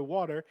be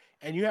underwater,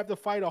 and you have to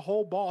fight a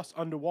whole boss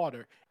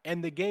underwater.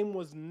 And the game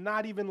was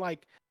not even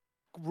like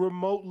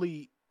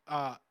remotely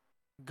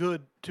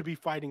good to be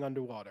fighting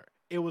underwater.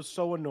 It was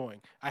so annoying.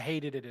 I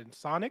hated it in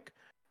Sonic,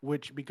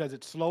 which because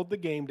it slowed the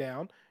game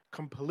down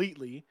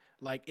completely.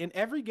 Like in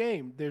every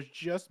game, there's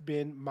just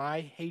been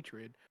my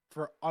hatred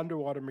for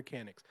underwater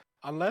mechanics.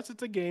 Unless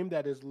it's a game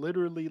that is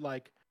literally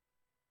like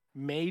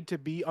made to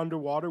be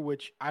underwater,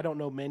 which I don't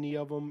know many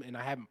of them and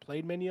I haven't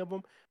played many of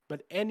them,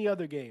 but any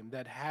other game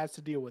that has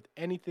to deal with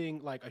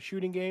anything like a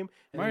shooting game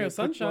and Mario they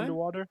put you Sunshine.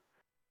 underwater,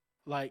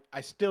 like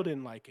I still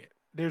didn't like it.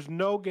 There's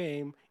no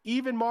game,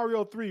 even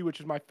Mario 3, which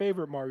is my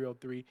favorite Mario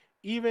 3,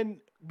 even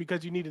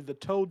because you needed the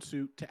Toad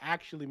suit to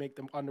actually make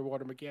the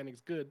underwater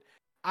mechanics good.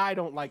 I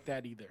don't like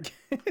that either.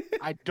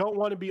 I don't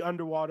want to be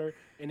underwater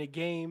in a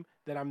game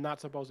that I'm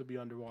not supposed to be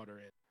underwater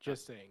in.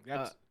 Just saying.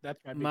 That's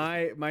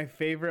my biggest my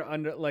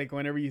favorite like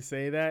whenever you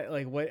say that,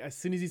 like what as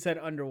soon as you said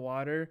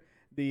underwater,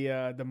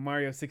 the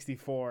Mario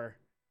 64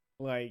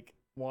 like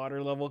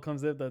water level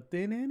comes up, the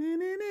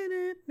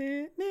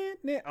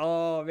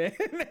oh man.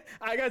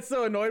 I got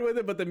so annoyed with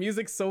it, but the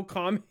music's so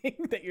calming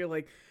that you're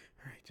like,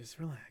 all right, just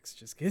relax,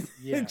 just get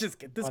just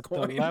get this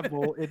coin. The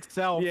level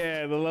itself.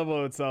 Yeah, the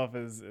level itself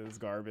is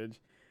garbage.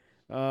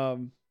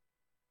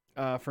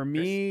 For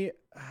me,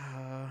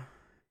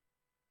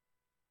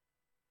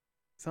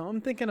 so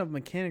I'm thinking of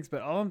mechanics,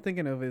 but all I'm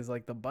thinking of is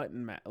like the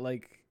button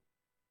like,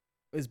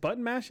 is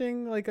button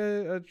mashing like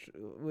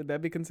would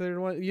that be considered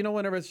one? You know,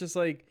 whenever it's just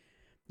like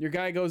your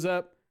guy goes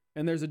up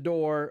and there's a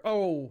door.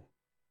 Oh,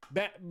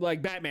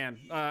 like Batman.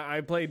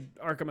 I played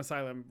Arkham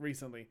Asylum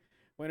recently.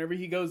 Whenever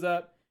he goes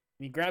up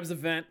and he grabs a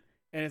vent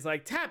and it's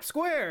like tap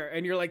square,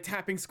 and you're like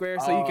tapping square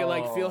so you can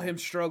like feel him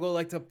struggle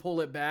like to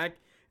pull it back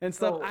and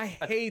stuff. I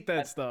hate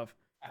that stuff.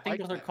 I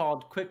think those are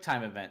called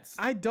QuickTime events.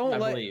 I don't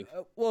like.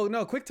 Well,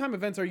 no, QuickTime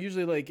events are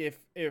usually like if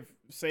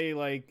say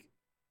like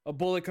a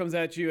bullet comes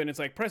at you and it's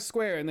like press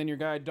square and then your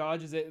guy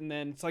dodges it and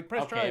then it's like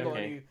press triangle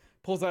and he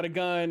pulls out a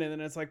gun and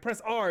then it's like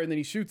press R and then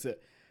he shoots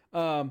it.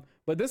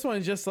 But this one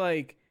is just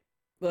like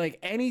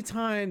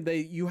anytime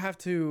that you have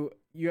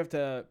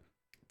to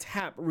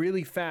tap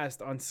really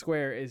fast on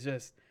square is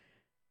just,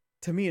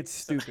 to me it's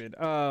stupid.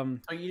 So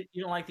you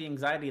don't like the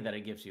anxiety that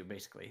it gives you,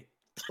 basically.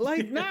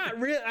 Like not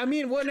really. I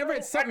mean, whenever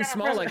it's something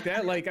small like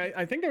that, like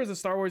I think there was a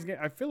Star Wars game.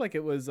 I feel like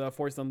it was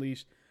Force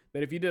Unleashed,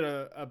 that if you did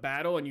a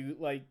battle and you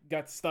like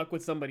got stuck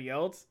with somebody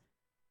else,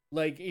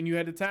 like and you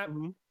had to tap,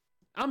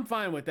 I'm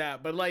fine with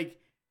that. But like,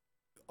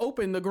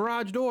 open the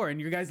garage door and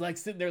your guys like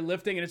sitting there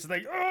lifting and it's just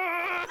like,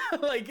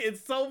 like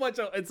it's so much.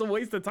 It's a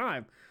waste of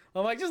time.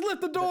 I'm like, just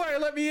lift the door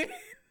and let me in.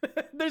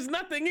 There's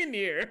nothing in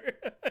here.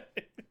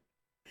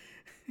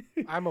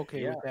 I'm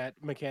okay with that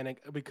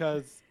mechanic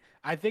because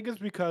I think it's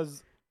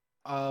because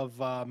of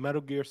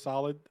Metal Gear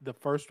Solid, the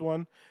first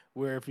one,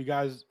 where if you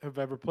guys have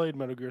ever played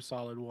Metal Gear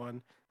Solid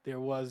 1, there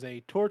was a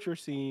torture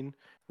scene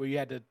where you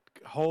had to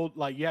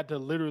you had to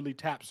literally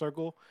tap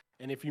circle,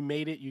 and if you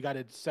made it, you got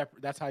to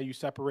separate. That's how you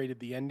separated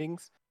the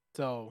endings.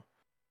 So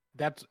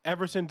that's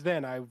ever since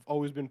then, I've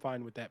always been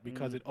fine with that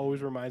because it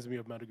always reminds me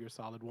of Metal Gear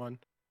Solid 1,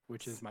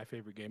 which is my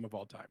favorite game of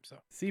all time. So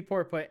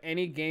Seaport put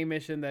any game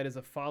mission that is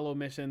a follow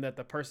mission that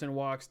the person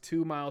walks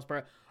 2 miles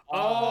per.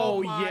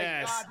 Oh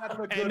yes, God, that's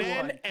a good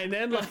one. And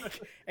then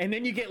like, and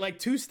then you get like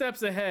 2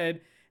 steps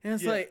ahead, and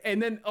it's like,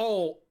 and then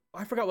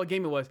I forgot what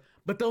game it was,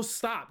 but they'll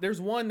stop.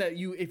 There's one that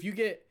if you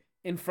get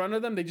in front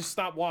of them, they just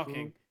stop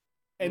walking,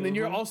 and then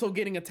you're also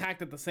getting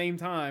attacked at the same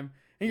time,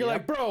 and you're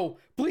like, bro,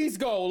 please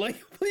go,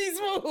 like,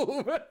 please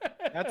move.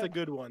 That's a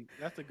good one.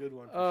 That's a good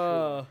one. For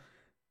sure.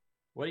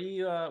 What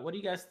do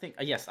you guys think?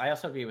 Yes, I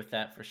also agree with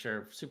that for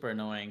sure. Super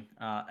annoying,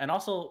 and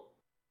also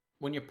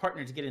when your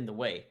partners get in the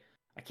way.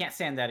 I can't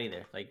stand that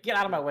either. Like, get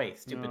out of my way,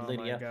 stupid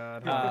Lydia.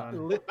 My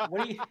God,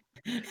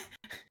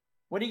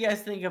 what do you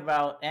guys think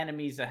about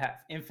enemies that have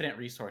infinite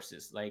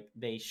resources? Like,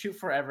 they shoot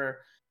forever,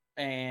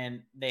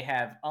 and they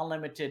have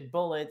unlimited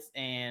bullets,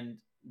 and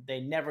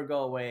they never go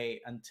away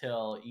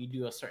until you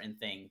do a certain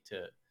thing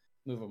to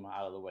move them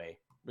out of the way.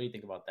 What do you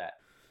think about that?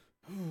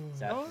 Does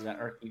that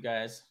irk you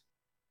guys?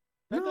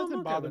 That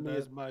doesn't bother me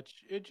as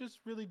much. It just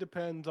really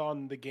depends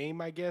on the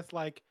game, I guess.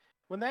 Like,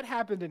 when that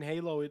happened in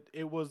Halo,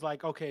 it was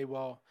like, okay,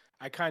 well,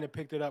 I kind of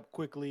picked it up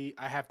quickly.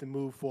 I have to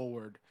move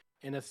forward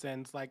in a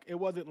sense. Like, it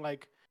wasn't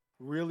like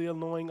really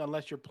annoying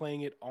unless you're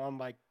playing it on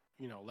like,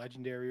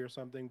 Legendary or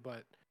something,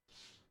 but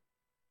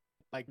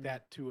like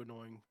that too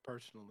annoying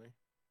personally.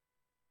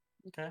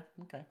 Okay.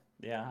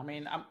 Yeah, I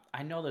mean,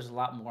 I know there's a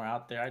lot more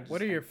out there.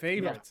 What are your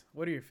favorites?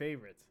 What are your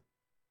favorites?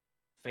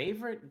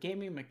 Favorite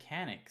gaming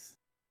mechanics?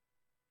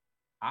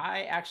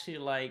 I actually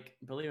like,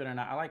 believe it or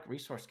not, I like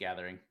resource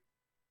gathering.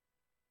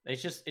 It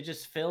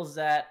just feels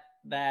that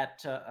I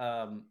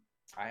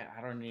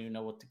don't even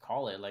know what to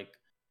call it. Like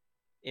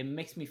it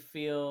makes me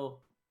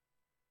feel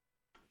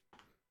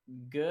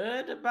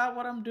good about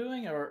what I'm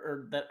doing,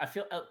 or that I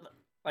feel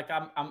like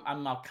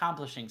I'm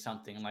accomplishing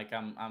something. Like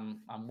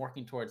I'm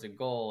working towards a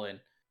goal and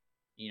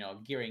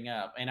gearing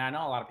up. And I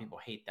know a lot of people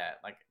hate that.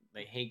 Like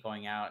they hate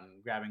going out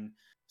and grabbing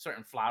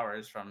certain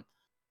flowers from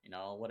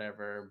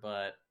whatever.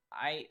 But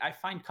I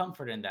find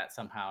comfort in that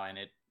somehow, and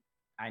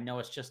I know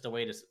it's just a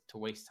way to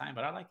waste time,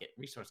 but I like it.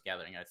 Resource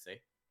gathering, I'd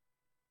say.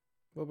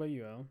 What about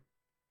you, Al?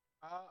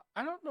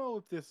 I don't know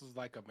if this is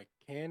like a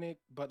mechanic,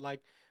 but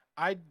like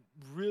I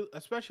really,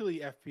 especially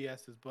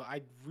FPSs, but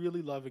I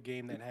really love a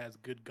game that has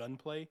good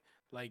gunplay.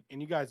 Like,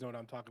 and you guys know what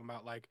I'm talking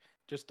about. Like,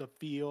 just the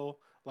feel.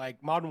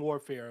 Like Modern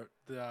Warfare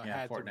Yeah,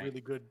 has a Fortnite.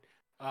 really good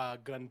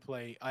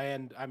gunplay,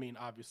 and I mean,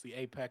 obviously,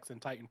 Apex and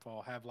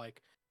Titanfall have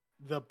like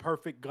the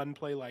perfect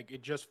gunplay. Like,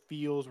 it just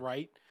feels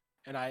right,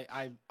 and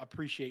I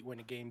appreciate when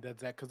a game does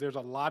that because there's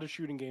a lot of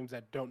shooting games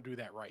that don't do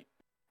that right,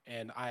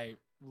 and I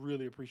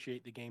really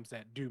appreciate the games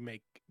that do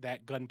make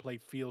that gunplay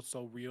feel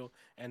so real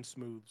and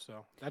smooth.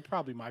 So that's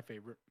probably my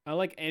favorite. I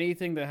like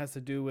anything that has to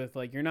do with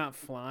like you're not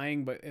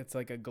flying, but it's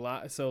like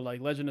a so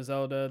like Legend of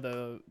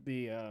Zelda,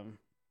 Yeah.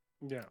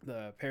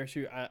 the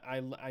parachute.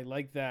 I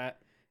like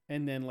that,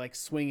 and then like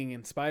swinging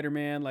in Spider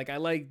Man. Like I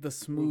like the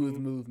smooth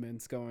Hmm.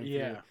 movements going through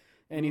Yeah. Hmm.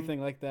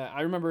 anything like that.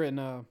 I remember in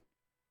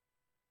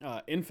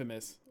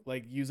Infamous,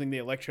 like using the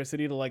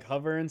electricity to like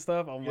hover and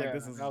stuff. I'm like, Yeah.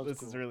 That was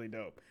this is cool. really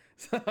dope.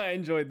 So I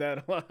enjoyed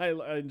that a lot.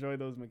 I enjoy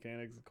those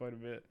mechanics quite a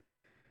bit.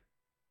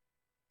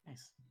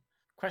 Nice.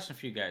 Question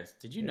for you guys: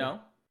 did you Yeah, know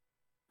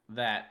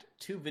that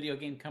two video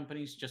game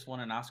companies just won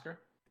an Oscar?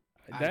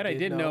 I that I did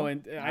didn't know, know.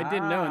 and I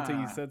didn't know until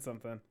you Ah. said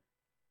something.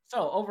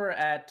 So over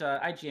at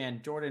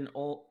IGN, Jordan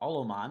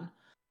Oloman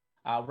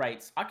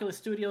writes, Oculus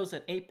Studios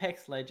and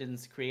Apex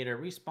Legends creator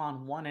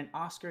Respawn won an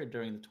Oscar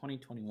during the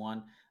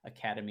 2021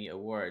 Academy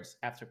Awards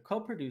after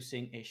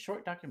co-producing a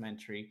short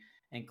documentary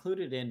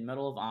included in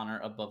Medal of Honor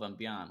Above and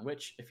Beyond,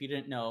 which, if you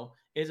didn't know,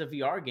 is a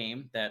VR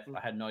game that I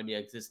had no idea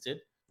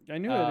existed. I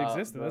knew it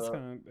existed. That's The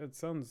kind of, it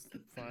sounds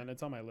fun.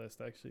 It's on my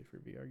list actually for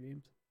VR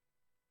games.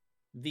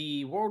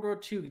 The World War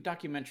II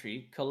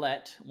documentary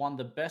Colette won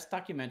the Best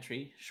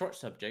Documentary Short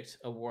Subject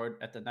award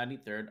at the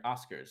 93rd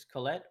Oscars.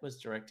 Colette was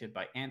directed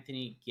by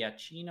Anthony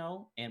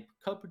Giacchino and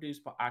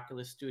co-produced by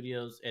Oculus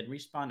Studios and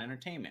Respawn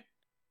Entertainment,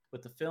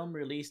 with the film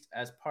released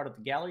as part of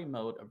the gallery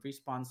mode of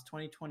Respawn's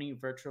 2020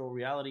 virtual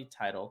reality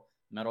title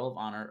Medal of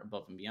Honor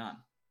Above and Beyond.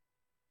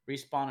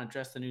 Respawn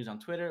addressed the news on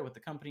Twitter, with the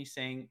company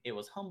saying it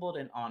was humbled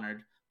and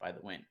honored by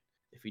the win.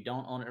 If you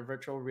don't own a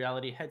virtual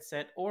reality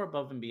headset or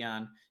Above and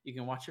Beyond, you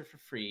can watch it for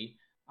free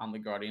on the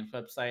Guardian's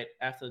website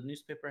after the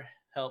newspaper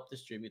helped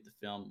distribute the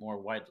film more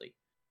widely.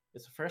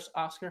 It's the first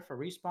Oscar for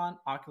Respawn,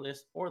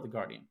 Oculus, or the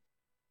Guardian.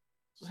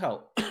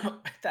 So,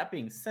 that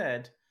being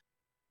said,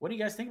 what do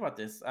you guys think about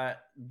this?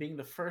 Being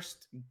the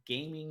first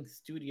gaming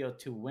studio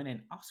to win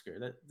an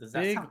Oscar. Does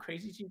that Big. sound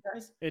crazy to you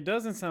guys? It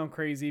doesn't sound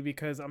crazy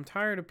because I'm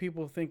tired of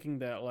people thinking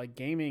that like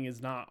gaming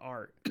is not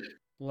art.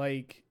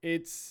 Like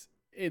it's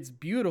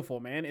beautiful,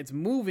 man. It's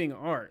moving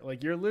art.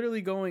 Like you're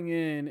literally going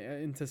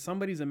into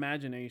somebody's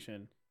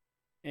imagination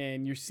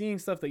and you're seeing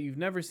stuff that you've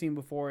never seen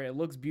before. It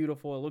looks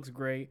beautiful. It looks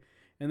great.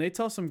 And they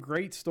tell some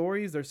great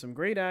stories. There's some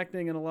great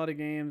acting in a lot of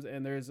games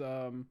and there's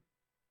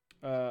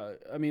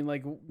I mean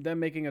like them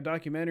making a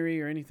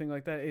documentary or anything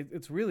like that.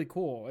 It's really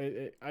cool.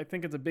 I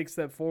think it's a big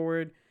step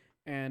forward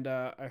and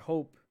I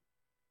hope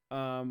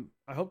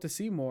to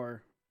see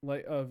more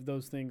like of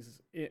those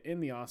things in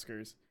the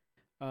Oscars.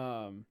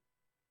 Um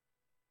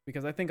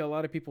because I think a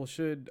lot of people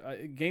should.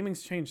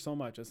 Gaming's changed so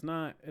much. It's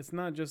not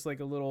just like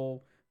a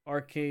little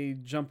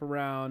arcade jump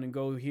around and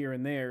go here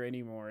and there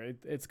anymore.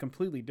 It's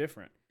completely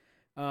different.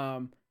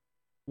 Um,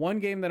 One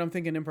game that I'm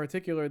thinking in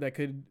particular that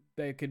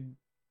could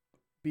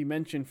be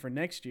mentioned for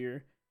next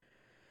year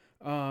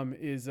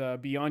is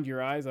Beyond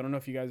Your Eyes. I don't know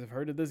if you guys have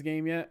heard of this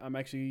game yet. I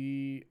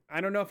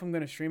don't know if I'm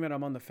gonna stream it.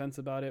 I'm on the fence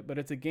about it, but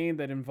it's a game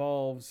that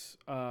involves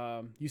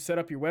you set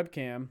up your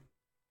webcam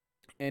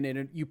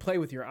and you play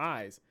with your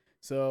eyes.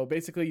 So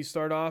basically, you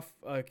start off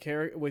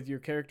with your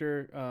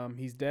character.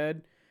 He's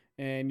dead,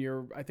 and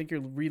I think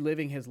you're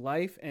reliving his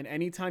life. And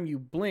anytime you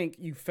blink,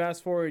 you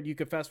fast forward. You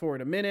could fast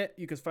forward a minute.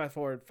 You could fast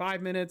forward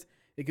 5 minutes.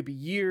 It could be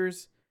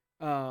years.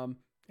 And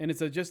it's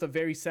just a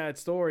very sad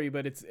story.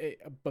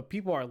 But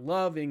people are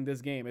loving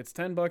this game. It's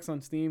 $10 on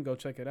Steam. Go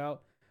check it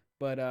out.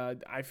 But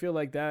I feel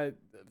like that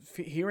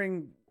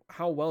hearing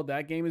how well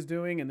that game is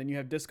doing, and then you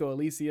have Disco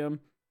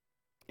Elysium,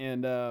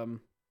 and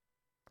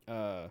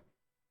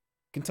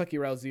Kentucky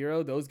Route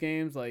Zero, those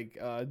games, like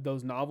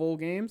those novel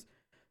games,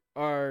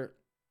 are.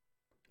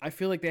 I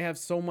feel like they have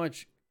so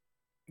much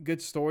good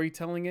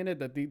storytelling in it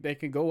that they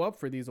can go up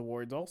for these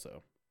awards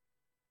also.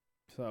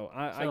 So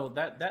I So go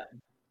that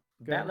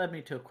ahead. led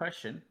me to a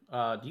question.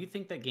 Do you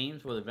think that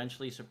games will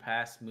eventually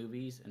surpass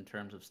movies in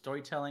terms of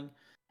storytelling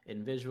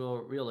and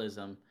visual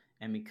realism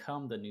and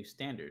become the new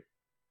standard?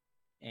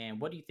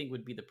 And what do you think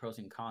would be the pros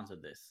and cons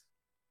of this?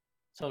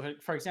 So,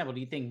 for example, do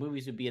you think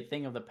movies would be a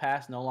thing of the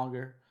past, no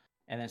longer,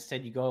 and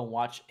instead you go and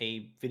watch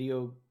a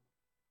video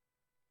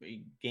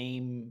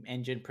game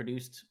engine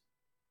produced,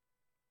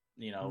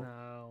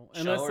 No,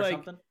 show or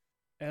something?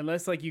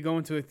 unless like you go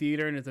into a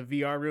theater and it's a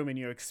VR room and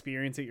you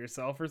experience it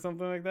yourself or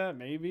something like that,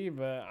 maybe.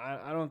 But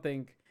I don't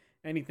think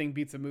anything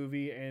beats a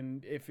movie.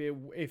 And if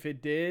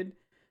it did,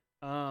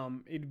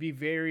 it'd be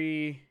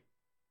very.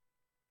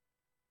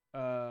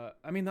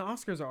 I mean, the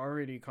Oscars are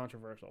already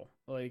controversial.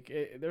 Like,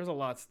 there's a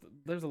lot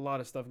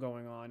of stuff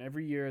going on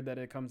every year that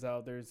it comes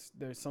out. There's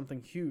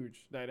something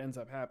huge that ends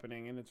up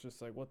happening, and it's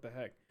just like, what the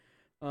heck.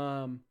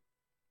 Um,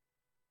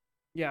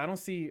 yeah, I don't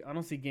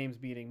see games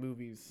beating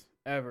movies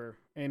ever,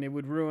 and it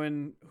would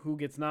ruin who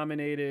gets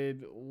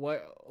nominated,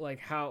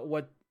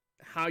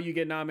 how you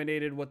get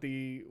nominated, what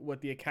the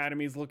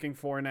Academy's looking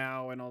for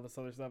now, and all this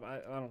other stuff.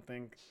 I don't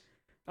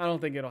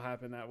think it'll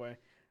happen that way.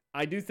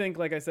 I do think,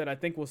 like I said, I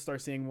think we'll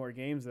start seeing more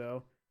games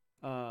though,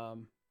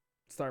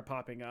 start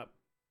popping up.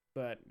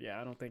 But yeah,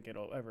 I don't think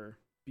it'll ever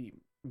be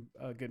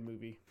a good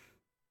movie.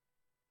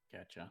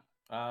 Gotcha.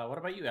 What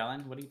about you,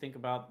 Alan? What do you think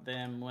about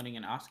them winning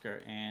an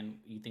Oscar? And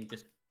you think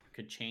this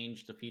could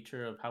change the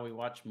future of how we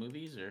watch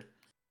movies or,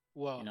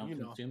 Well,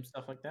 consume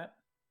stuff like that?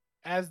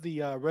 as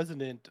the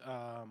resident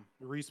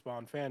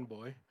Respawn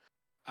fanboy,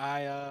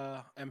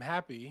 I am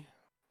happy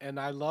and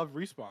I love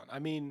Respawn. I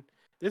mean,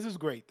 this is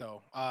great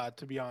though.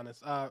 To be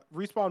honest,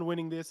 Respawn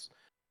winning this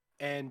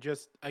and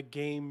just a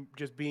game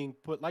just being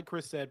put, like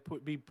Chris said,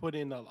 be put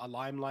in a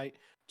limelight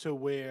to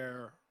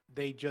where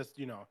they just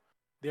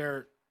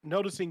they're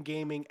noticing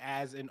gaming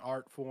as an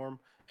art form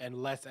and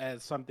less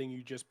as something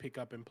you just pick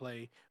up and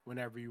play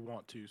whenever you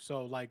want to.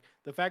 So like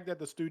the fact that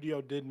the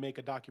studio did make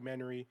a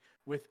documentary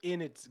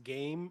within its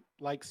game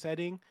like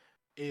setting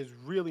is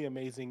really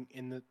amazing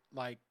in the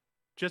like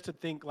just to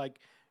think like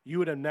you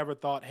would have never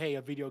thought, hey,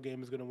 a video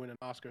game is going to win an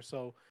Oscar.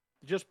 So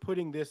just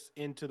putting this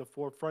into the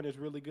forefront is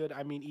really good.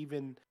 I mean,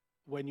 even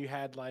when you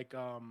had like,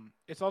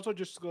 it's also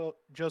just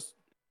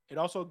it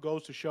also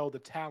goes to show the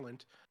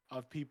talent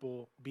of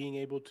people being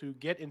able to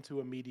get into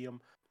a medium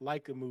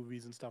like the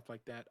movies and stuff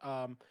like that.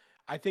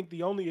 I think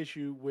the only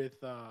issue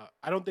with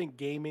I don't think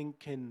gaming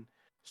can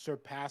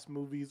surpass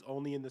movies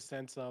only in the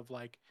sense of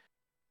like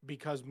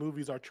because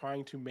movies are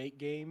trying to make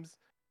games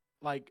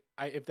like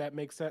if that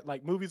makes sense,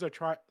 like movies are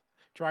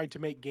trying to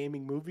make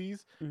gaming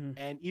movies, Mm-hmm.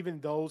 and even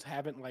those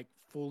haven't like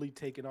fully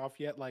taken off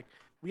yet. Like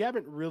we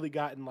haven't really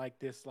gotten like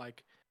this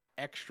like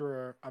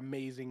extra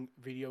amazing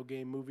video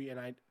game movie, and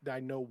I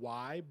know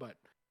why, but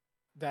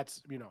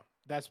that's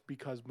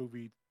because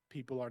movie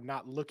people are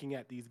not looking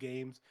at these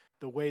games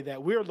the way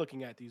that we're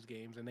looking at these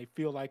games, and they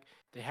feel like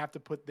they have to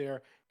put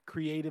their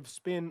creative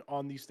spin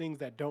on these things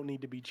that don't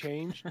need to be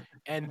changed,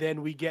 and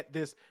then we get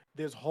this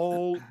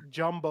whole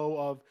jumbo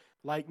of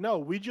like, no,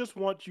 we just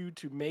want you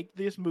to make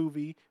this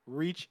movie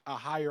reach a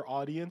higher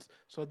audience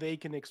so they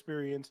can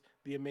experience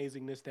the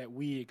amazingness that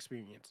we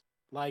experience.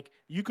 Like,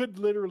 you could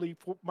literally,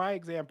 for my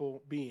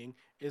example being,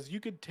 is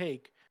you could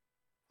take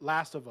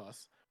Last of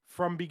Us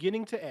from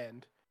beginning to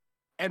end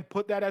and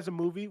put that as a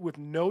movie with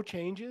no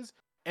changes,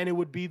 and it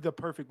would be the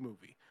perfect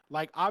movie.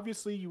 Like,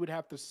 obviously, you would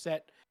have to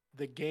set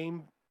the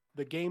game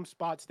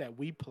spots that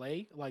we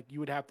play. Like, you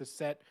would have to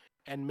set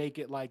and make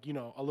it like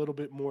a little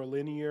bit more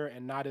linear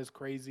and not as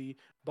crazy,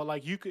 but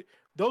like you could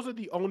those are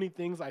the only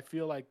things I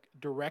feel like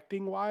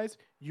directing wise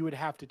you would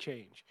have to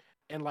change.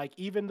 And like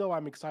even though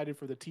I'm excited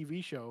for the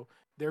TV show,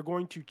 they're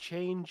going to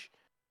change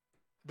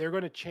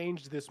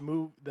this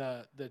move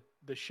the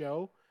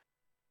show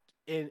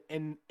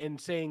in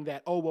saying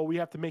that, oh well, we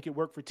have to make it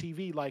work for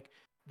TV. Like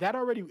it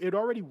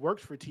already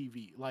works for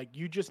TV. Like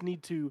you just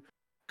need to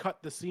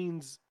cut the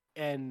scenes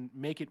and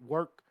make it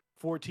work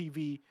for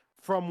TV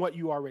from what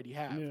you already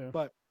have. Yeah.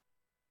 But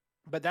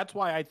that's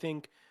why I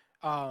think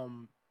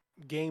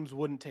games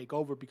wouldn't take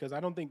over, because I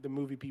don't think the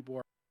movie people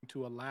are going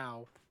to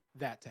allow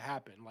that to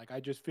happen. Like I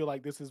just feel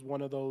like this is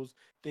one of those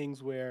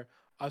things where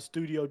a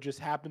studio just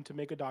happened to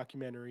make a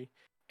documentary,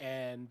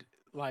 and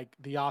like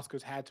the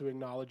Oscars had to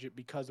acknowledge it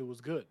because it was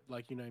good.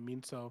 Like, you know what I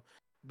mean? So,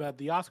 but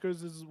the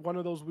Oscars is one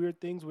of those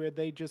weird things where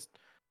they just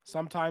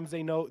sometimes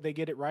they know they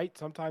get it right,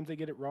 sometimes they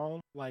get it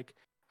wrong. Like,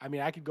 I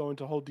mean, I could go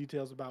into whole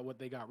details about what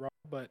they got wrong,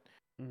 but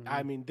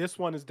I mean, this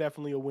one is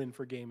definitely a win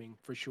for gaming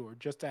for sure.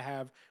 Just to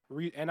have,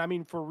 and I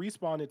mean, for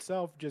Respawn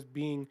itself, just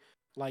being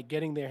like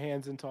getting their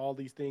hands into all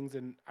these things,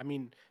 and I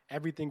mean,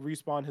 everything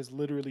Respawn has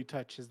literally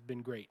touched has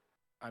been great.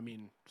 I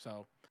mean,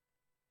 so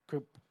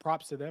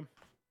props to them.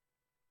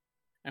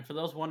 And for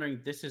those wondering,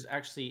 this is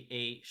actually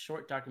a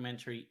short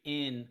documentary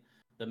in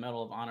the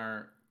Medal of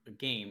Honor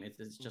game.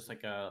 It's just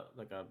like a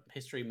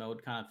history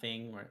mode kind of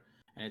thing,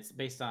 and it's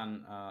based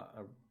on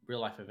a real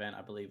life event,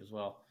 I believe, as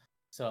well.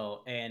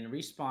 So, and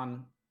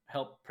Respawn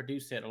helped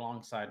produce it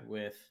alongside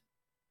with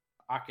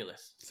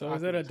Oculus. So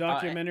is it a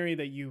documentary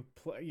that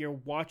you're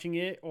watching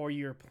it or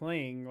you're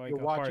playing like you're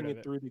a watching part of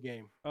it through the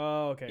game?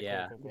 Oh, okay.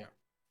 Yeah. Cool. Yeah.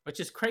 Which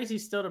is crazy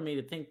still to me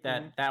to think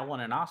that that won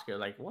an Oscar.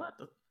 Like, what?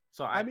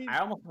 So I I mean, I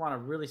almost want to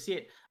really see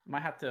it.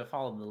 Might have to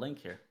follow the link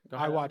here. Go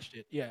I ahead, Alan. watched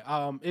it.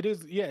 Yeah. It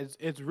is. Yeah.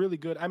 It's really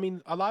good. I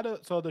mean, a lot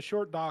of so the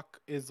short doc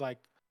is like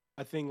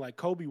a thing like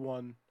Kobe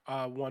won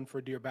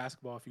for Dear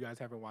Basketball. If you guys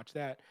haven't watched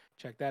that,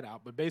 check that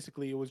out. But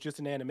basically, it was just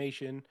an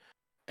animation,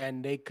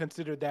 and they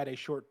considered that a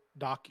short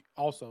doc.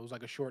 Also, it was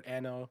like a short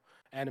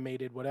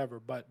animated whatever.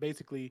 But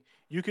basically,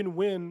 you can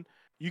win.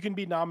 You can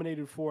be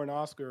nominated for an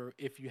Oscar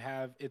if you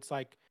have. It's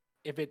like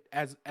if it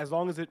as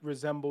long as it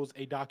resembles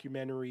a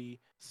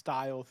documentary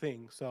style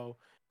thing. So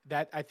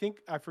that I think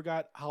I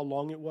forgot how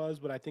long it was,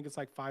 but I think it's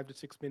like 5 to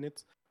 6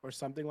 minutes or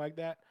something like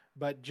that.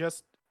 But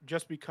just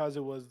because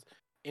it was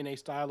in a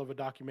style of a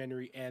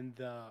documentary and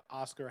the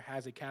Oscar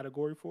has a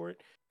category for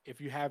it, if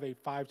you have a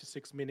 5 to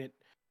 6 minute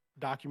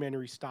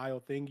documentary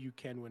style thing, you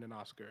can win an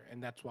Oscar,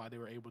 and that's why they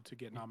were able to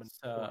get nominated It's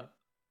for it.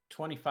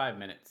 25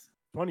 minutes.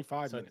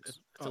 25 So it's, minutes.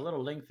 it's a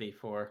little lengthy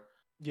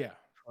Yeah.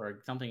 for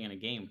something in a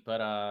game, but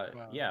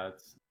Wow. yeah,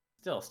 it's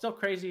still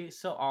crazy,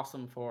 still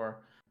awesome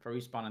for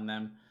Respawn and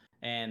them,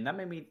 and that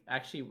made me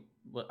actually.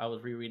 I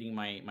was rereading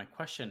my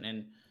question,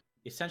 and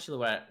essentially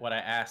what I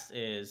asked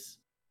is,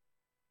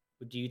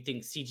 do you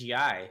think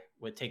CGI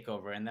would take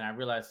over? And then I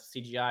realized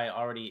CGI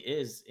already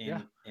is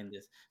Yeah. in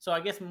this. So I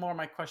guess more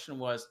my question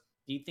was,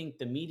 do you think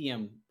the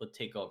medium would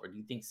take over? Do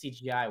you think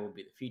CGI will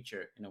be the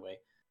future in a way?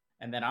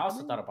 And then I I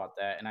also thought mean, about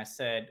that, and I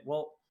said,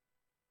 well,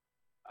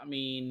 I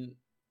mean,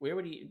 where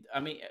would he?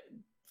 I mean,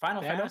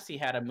 Final Thanos. Fantasy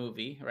had a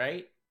movie,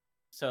 right?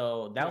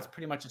 So that Yeah. was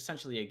pretty much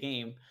essentially a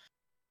game.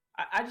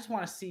 I just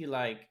want to see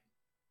like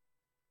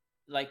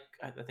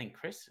I think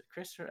Chris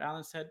or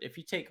Alan said, if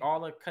you take all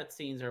the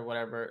cutscenes or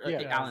whatever, I Yeah.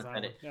 think Yeah, Alan said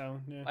Alan. it, Yeah,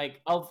 yeah.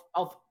 like of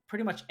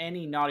pretty much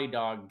any Naughty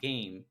Dog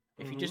game,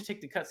 if you Mm-hmm. just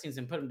take the cutscenes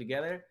and put them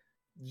together,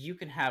 you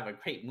can have a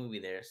great movie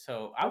there.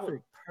 So I would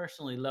Perfect.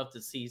 personally love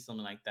to see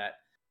something like that.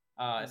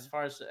 As Mm.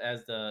 far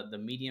as the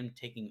medium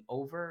taking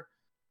over,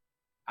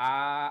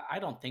 I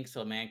don't think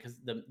so, man,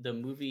 because the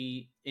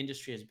movie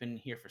industry has been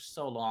here for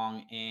so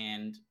long,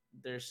 and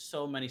there's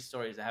so many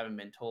stories that haven't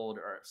been told,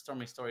 or so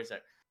many stories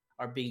that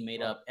are being made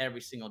Wow. up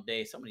every single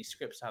day. So many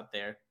scripts out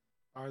there,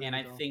 Are and they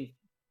I though? think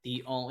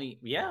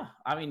yeah,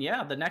 I mean,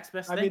 yeah, the next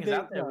best I thing mean, is they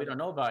out there. no, We no, don't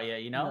know about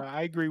yet, no.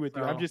 I agree with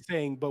you. I'm So just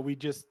saying, but we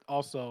just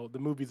also the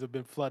movies have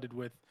been flooded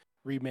with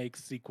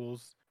remakes,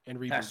 sequels,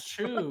 and that's reboots.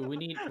 true. We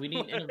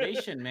need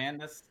innovation,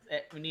 man.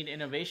 We need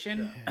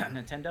innovation, Yeah.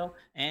 Nintendo,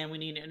 and we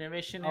need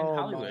innovation in Oh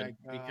Hollywood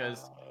my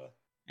because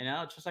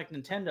god. just like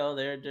Nintendo,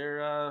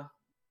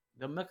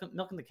 they're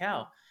milking the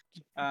cow.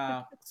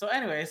 So,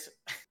 anyways,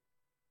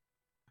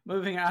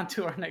 moving on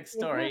to our next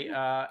story.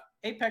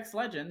 Apex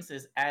Legends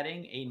is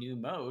adding a new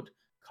mode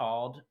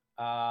called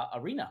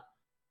Arena.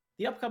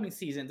 The upcoming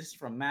season, this is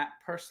from Matt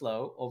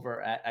Purslow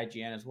over at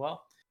IGN as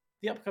well.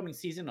 The upcoming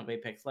season of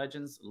Apex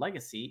Legends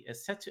Legacy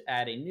is set to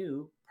add a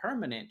new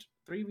permanent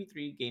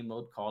 3v3 game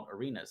mode called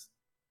Arenas.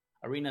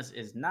 Arenas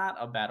is not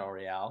a battle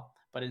royale,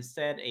 but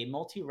instead a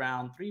multi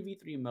round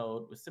 3v3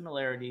 mode with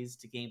similarities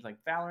to games like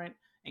Valorant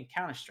and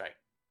Counter Strike.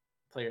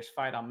 Players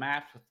fight on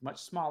maps with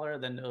much smaller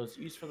than those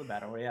used for the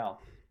battle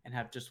royale and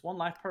have just one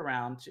life per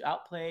round to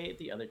outplay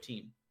the other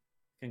team.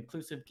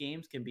 Conclusive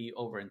games can be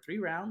over in 3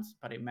 rounds,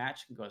 but a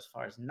match can go as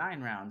far as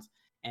 9 rounds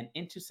and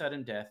into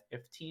sudden death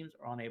if teams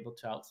are unable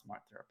to outsmart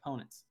their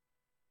opponents.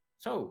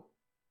 So,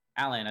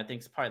 Alan, I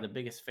think is probably the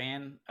biggest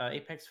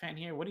Apex fan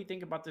here. What do you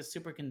think about this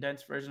super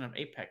condensed version of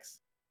Apex?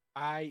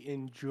 I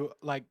enjoy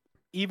like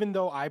even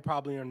though I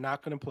probably are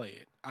not going to play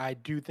it, I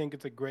do think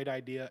it's a great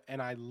idea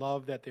and I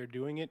love that they're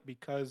doing it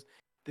because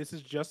this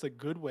is just a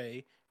good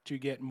way to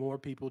get more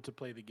people to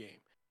play the game.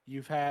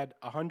 You've had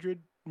 100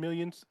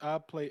 million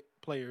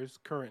players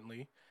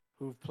currently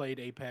who've played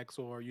Apex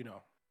or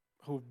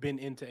who've been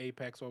into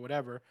Apex or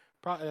whatever.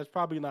 That's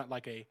probably not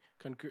like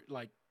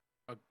like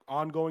a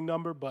ongoing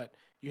number, but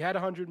you had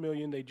 100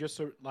 million. They just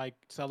like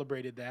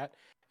celebrated that,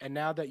 and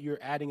now that you're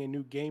adding a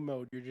new game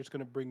mode, you're just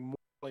going to bring more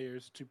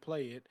players to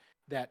play it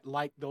that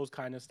like those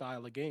kind of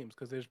style of games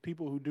because there's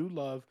people who do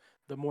love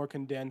the more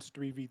condensed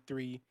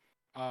 3v3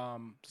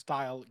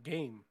 style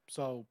game.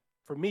 So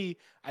for me,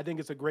 I think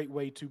it's a great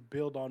way to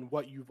build on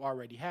what you've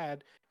already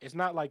had. It's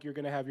not like you're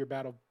going to have your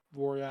battle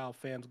royale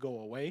fans go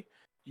away.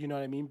 You know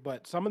what I mean?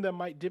 But some of them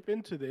might dip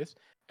into this.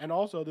 And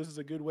also, this is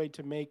a good way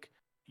to make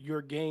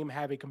your game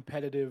have a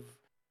competitive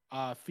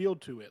feel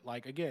to it.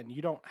 Like, again,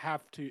 you don't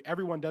have to,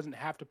 everyone doesn't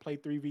have to play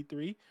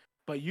 3v3,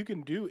 but you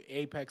can do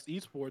Apex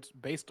Esports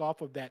based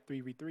off of that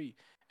 3v3.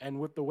 And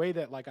with the way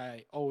that, like,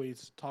 I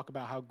always talk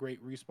about how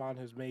great Respawn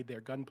has made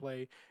their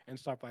gunplay and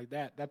stuff like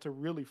that, that's a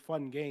really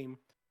fun game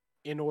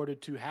in order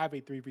to have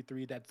a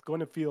 3v3 that's going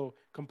to feel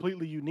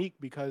completely unique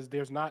because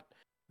there's not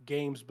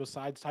games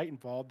besides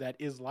Titanfall that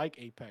is like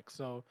Apex.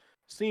 So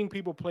seeing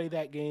people play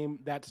that game,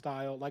 that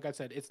style, like I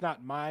said, it's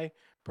not my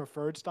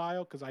preferred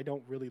style because I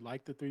don't really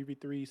like the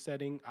 3v3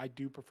 setting. I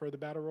do prefer the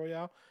Battle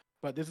Royale,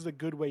 but this is a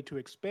good way to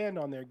expand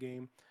on their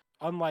game.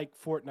 Unlike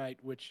Fortnite,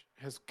 which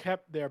has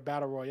kept their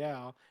Battle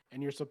Royale,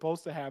 and you're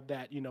supposed to have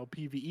that,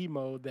 PvE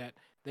mode that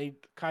they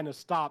kind of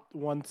stopped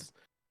once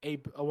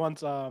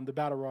the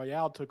battle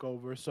royale took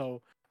over.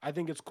 So I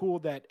think it's cool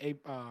that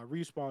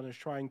Respawn is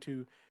trying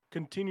to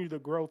continue the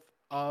growth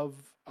of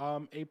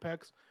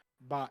Apex,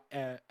 but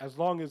as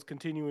long as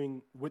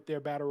continuing with their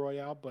battle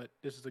royale. But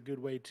this is a good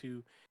way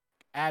to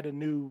add a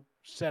new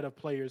set of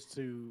players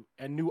to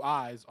and new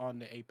eyes on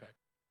the Apex.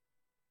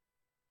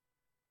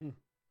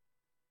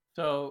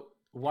 So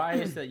why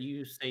is that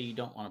you say you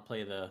don't want to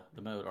play the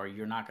mode, or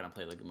you're not going to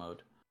play the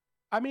mode?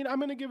 I mean, I'm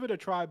gonna give it a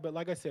try, but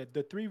like I said,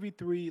 the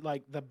 3v3,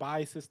 like the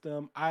buy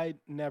system, I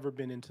never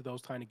been into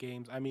those kind of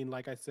games. I mean,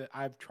 like I said,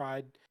 I've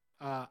tried.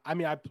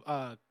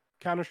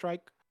 Counter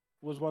Strike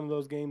was one of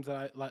those games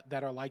that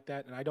are like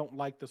that, and I don't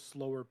like the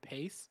slower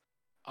pace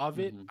of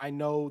it. Mhm. I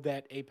know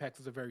that Apex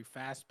is a very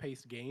fast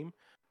paced game,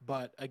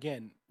 but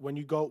again, when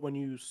you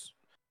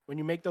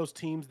make those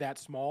teams that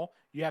small,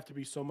 you have to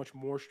be so much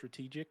more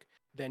strategic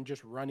than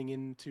just running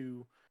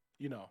into,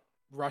 you know,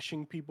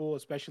 rushing people,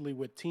 especially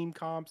with team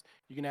comps.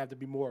 You're gonna have to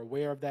be more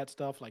aware of that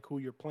stuff, like who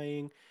you're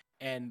playing.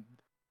 And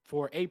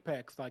for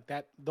Apex, like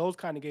that, those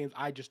kind of games,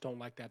 I just don't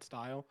like that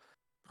style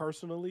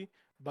personally.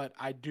 But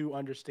I do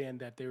understand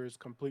that there is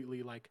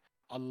completely like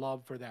a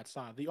love for that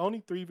style. The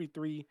only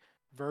 3v3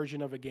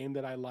 version of a game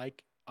that I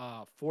like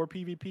for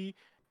PvP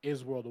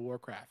is World of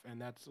Warcraft, and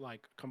that's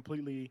like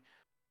completely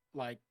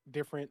like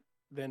different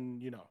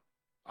than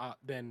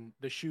than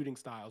the shooting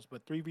styles.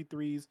 But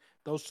 3v3s,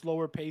 those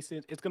slower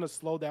paces, it's gonna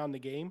slow down the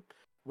game,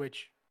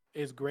 which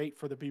is great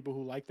for the people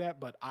who like that.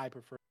 But I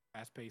prefer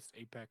fast-paced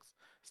Apex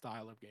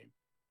style of game.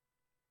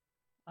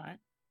 All right,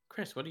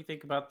 Chris, what do you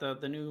think about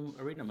the new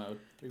arena mode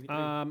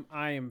 3v3?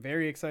 I am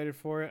very excited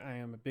for it. I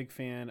am a big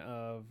fan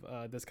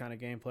of this kind of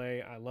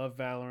gameplay. I love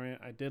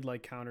Valorant. I did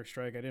like Counter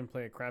Strike. I didn't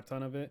play a crap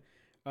ton of it.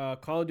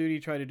 Call of Duty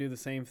tried to do the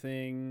same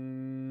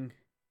thing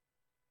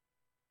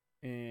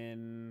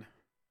in,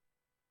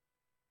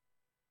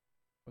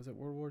 was it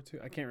World War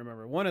II? I can't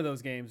remember. One of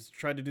those games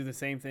tried to do the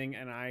same thing,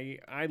 and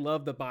I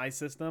love the buy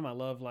system. I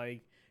love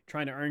like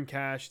trying to earn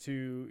cash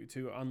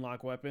to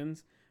unlock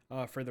weapons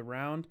for the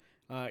round.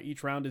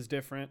 Each round is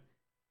different.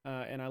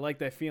 And I like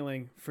that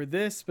feeling. For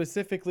this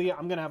specifically,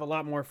 I'm gonna have a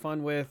lot more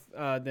fun with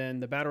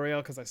than the battle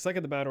royale because I suck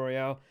at the battle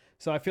royale.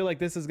 So I feel like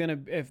this is gonna,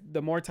 if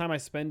the more time I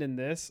spend in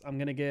this, I'm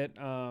gonna get.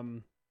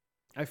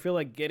 I feel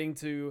like getting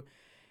to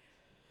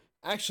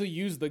actually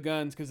use the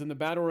guns because in the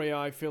battle royale,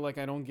 I feel like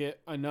I don't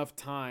get enough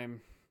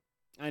time,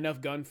 enough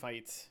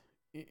gunfights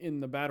in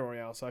the battle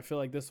royale. So I feel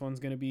like this one's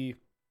gonna be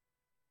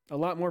a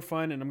lot more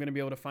fun, and I'm gonna be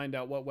able to find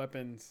out what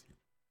weapons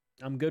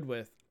I'm good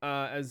with.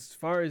 As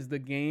far as the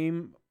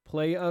game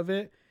play of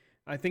it,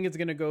 I think it's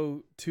gonna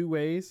go two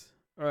ways,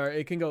 or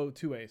it can go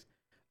two ways.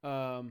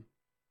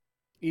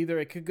 Either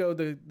it could go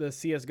the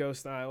CS:GO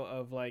style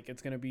of like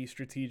it's gonna be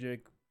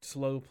strategic,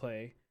 slow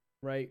play,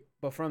 right?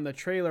 But from the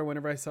trailer,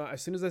 whenever as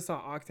soon as I saw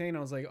Octane, I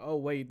was like, oh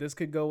wait, this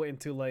could go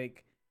into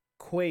like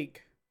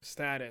Quake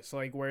status,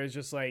 like where it's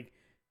just like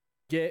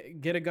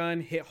get a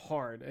gun, hit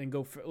hard, and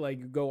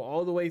go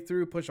all the way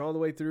through, push all the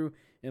way through,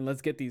 and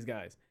let's get these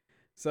guys.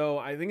 So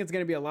I think it's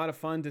gonna be a lot of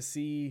fun to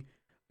see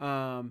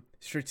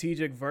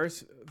strategic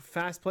versus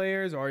fast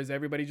players, or is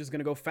everybody just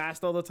gonna go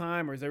fast all the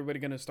time, or is everybody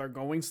gonna start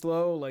going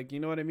slow? Like, you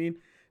know what I mean?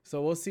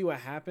 So we'll see what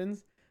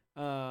happens.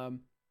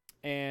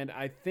 And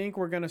I think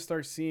we're gonna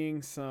start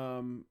seeing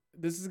some.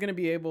 This is gonna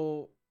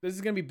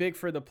be big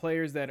for the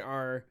players that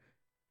are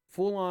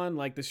full on,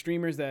 like the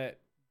streamers that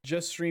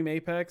just stream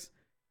Apex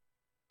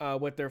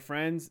with their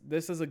friends.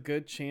 This is a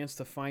good chance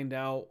to find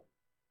out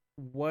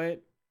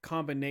what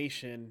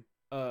combination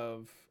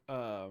of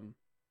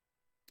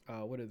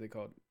what are they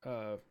called?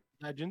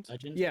 Legends.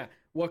 Yeah,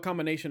 what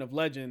combination of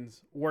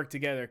legends work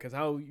together? Because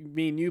how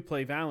me and you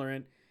play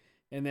Valorant,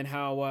 and then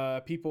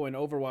how people in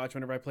Overwatch,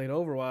 whenever I played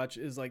Overwatch,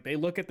 is like they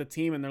look at the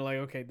team and they're like,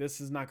 okay, this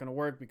is not going to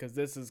work because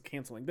this is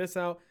canceling this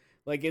out.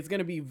 Like it's going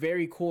to be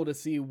very cool to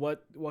see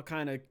what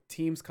kind of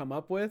teams come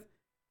up with,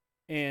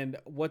 and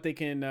what they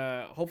can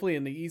hopefully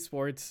in the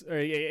esports, or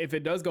if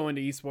it does go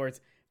into esports,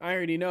 I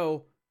already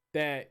know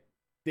that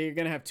they're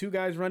going to have two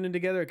guys running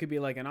together. It could be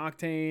like an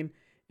Octane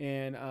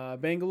and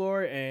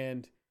Bangalore,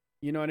 and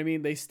you know what I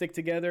mean? They stick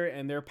together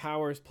and their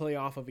powers play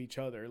off of each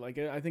other. Like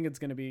I think it's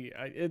going to be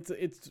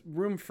it's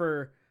room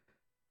for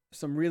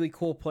some really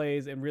cool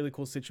plays and really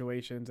cool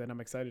situations, and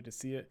I'm excited to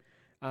see it.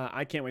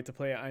 I can't wait to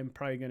play it. I'm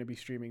probably going to be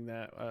streaming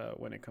that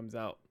when it comes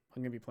out.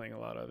 I'm going to be playing a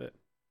lot of it.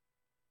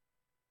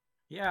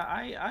 Yeah,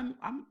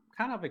 I'm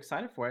kind of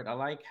excited for it. I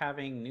like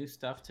having new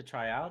stuff to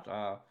try out.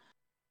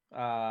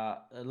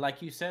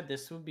 Like you said,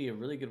 this would be a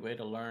really good way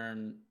to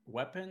learn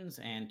weapons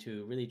and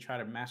to really try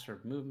to master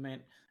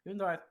movement. Even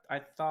though I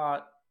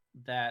thought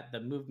that the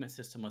movement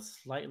system was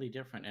slightly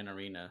different in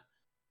Arena.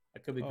 I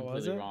could be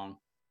completely wrong.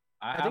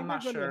 I I'm think they're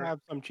not going to sure. have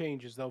some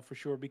changes though for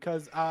sure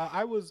because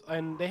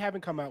and they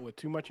haven't come out with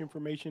too much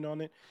information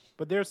on it,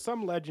 but there's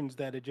some legends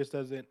that it just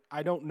doesn't.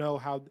 I don't know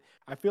how.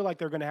 I feel like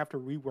they're going to have to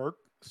rework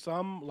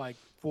some like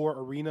for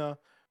Arena.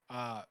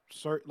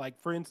 Like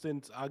for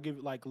instance, I'll give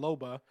like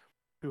Loba,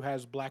 who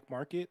has Black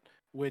Market,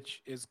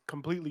 which is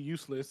completely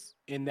useless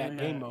in that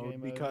game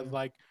mode because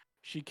like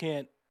she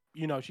can't.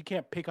 She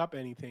can't pick up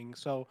anything.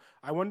 So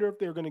I wonder if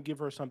they're going to give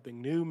her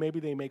something new. Maybe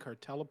they make her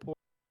teleport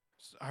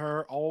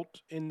her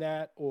ult in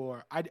that,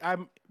 or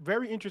I'm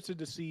very interested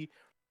to see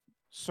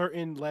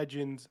certain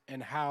legends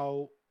and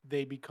how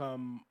they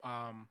become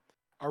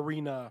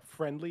arena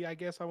friendly, I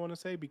guess I want to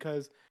say,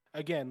 because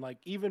again, like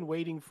even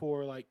waiting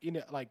for like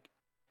like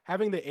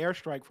having the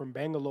airstrike from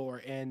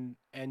Bangalore and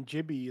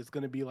Jibby is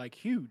going to be like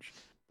huge,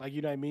 like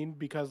you know what I mean,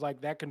 because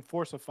like that can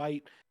force a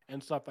fight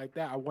and stuff like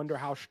that. I wonder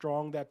how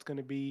strong that's going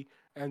to be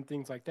and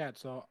things like that.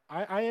 So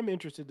I am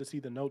interested to see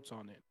the notes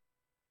on it.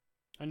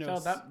 I know.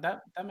 So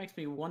that makes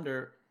me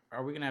wonder: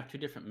 are we gonna have two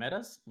different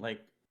metas? Like,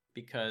 Yeah.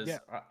 because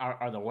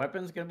are the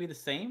weapons gonna be the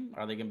same?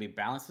 Are they gonna be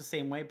balanced the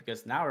same way?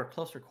 Because now we're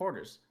closer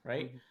quarters,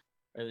 right? Mhm.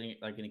 Are they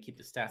like gonna keep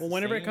the stats Well, the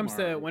whenever it same, comes or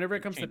to are whenever it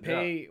they comes to change it up?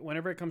 pay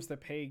whenever it comes to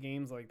pay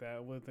games like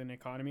that with an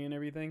economy and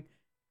everything,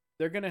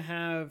 they're gonna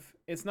have,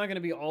 it's not gonna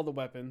be all the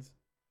weapons,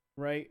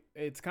 right?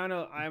 It's kind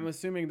of, I'm Mhm.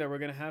 assuming that we're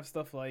gonna have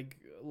stuff like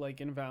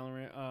in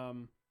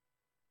Valorant,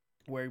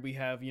 where we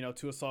have, you know,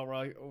 two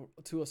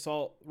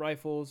assault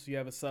rifles, you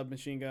have a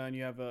submachine gun,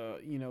 you have a,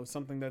 you know,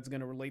 something that's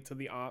gonna relate to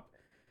the op.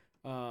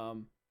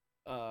 Um,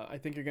 I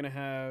think you're gonna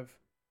have,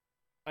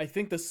 I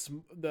think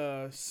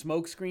the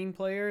smoke screen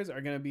players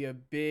are gonna be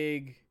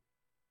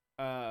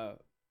uh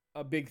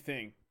a big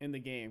thing in the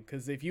game,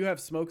 because if you have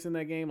smokes in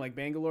that game, like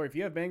Bangalore, if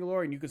you have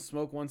Bangalore and you can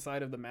smoke one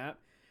side of the map,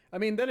 I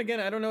mean, then again,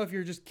 I don't know if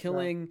you're just Right.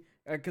 killing,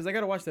 because I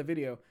gotta watch that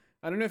video.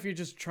 I don't know if you're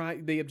just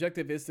trying, the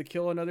objective is to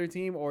kill another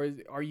team, or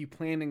are you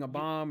planting a You-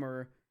 bomb,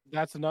 or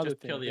That's another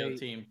Just kill thing. the other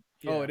team.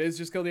 oh, Yeah. it is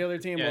just kill the other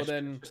team. Yeah, Well it's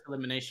then, just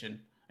elimination,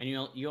 and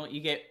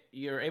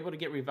you're able to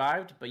get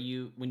revived, but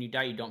when you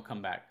die, you don't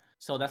come back.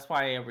 So that's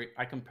why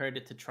I compared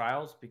it to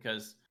trials,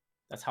 because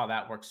that's how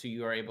that works. So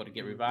you are able to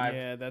get Mhm. revived,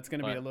 yeah, that's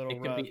gonna be a but little it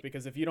could rough, be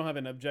because if you don't have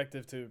an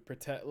objective to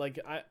protect, like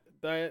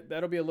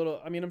that'll be a little.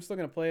 I mean, I'm still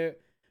gonna play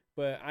it,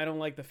 but I don't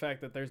like the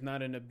fact that there's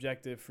not an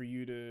objective for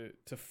you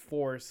to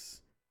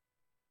force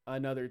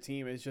another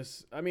team. It's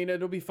just, I mean,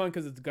 it'll be fun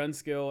because it's gun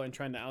skill and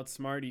trying to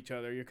outsmart each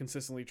other. You're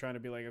consistently trying to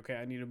be like, okay,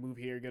 I need to move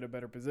here, get a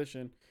better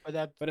position. But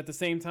that But at the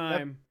same that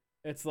time,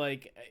 it's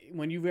like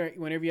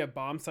whenever you have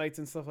bomb sites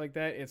and stuff like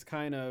that, it's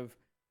kind of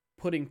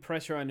putting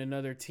pressure on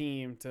another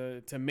team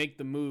to make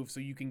the move so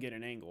you can get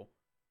an angle.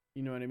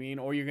 You know what I mean?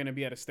 Or you're gonna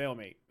be at a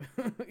stalemate.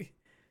 but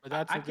I,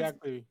 that's I can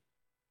exactly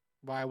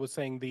why I was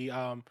saying the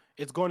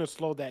it's going to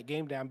slow that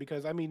game down,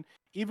 because I mean,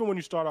 even when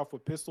you start off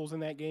with pistols in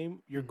that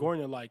game, you're Mhm. going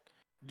to like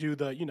do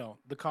the, you know,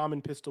 the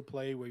common pistol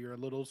play where you're a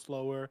little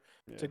slower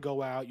Yeah. to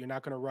go out, you're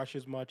not going to rush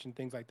as much and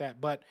things like that.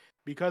 But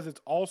because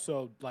it's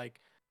also like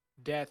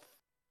death,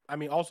 I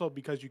mean, also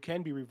because you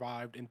can be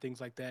revived and things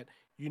like that,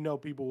 you know,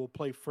 people will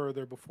play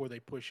further before they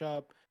push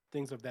up,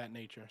 things of that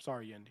nature.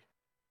 Sorry, Yendi.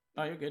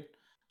 Oh, you're good.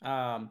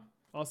 Um,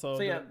 Also, so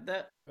the yeah,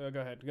 that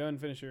go ahead, go ahead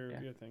and finish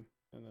yeah. your thing,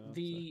 and then I'll say.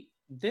 The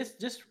this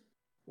just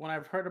when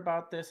I've heard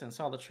about this and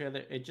saw the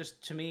trailer, it just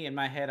to me in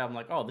my head, I'm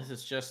like, oh, this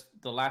is just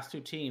the last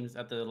two teams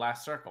at the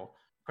last circle,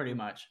 pretty Mhm.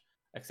 much,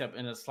 except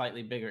in a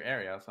slightly bigger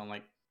area. So I'm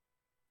like,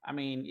 I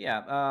mean,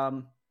 yeah.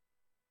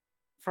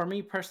 For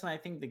me personally, I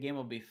think the game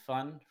will be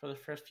fun for the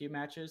first few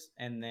matches,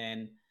 and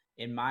then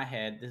in my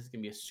head, this is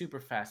gonna be a super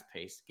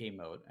fast-paced game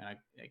mode, and I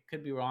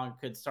could be wrong. It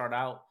could start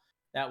out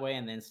that way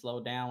and then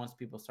slow down once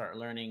people start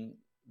learning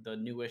the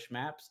newish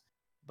maps.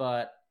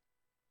 But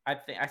I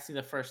think I see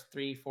the first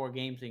 3, 4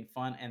 games being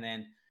fun, and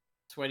then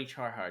sweaty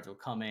tryhards will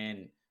come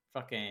in,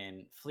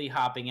 fucking flea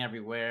hopping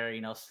everywhere,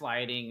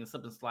 sliding and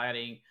slip and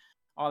sliding,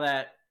 all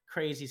that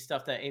crazy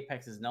stuff that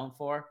Apex is known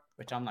for,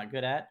 which I'm not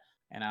good at,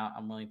 and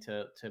I'm willing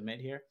to admit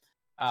here.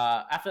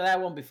 After that,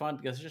 it won't be fun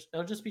because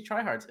it'll just be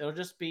tryhards. It'll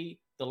just be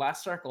the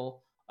last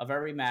circle of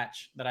every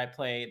match that I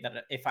play.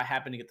 That if I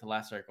happen to get to the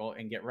last circle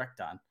and get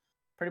wrecked on,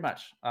 pretty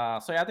much.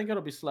 So yeah, I think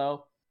it'll be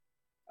slow,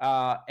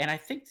 and I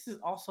think this is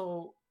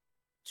also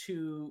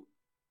to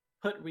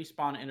put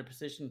Respawn in a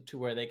position to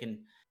where they can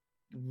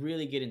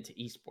really get into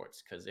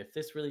esports. Because if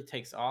this really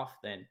takes off,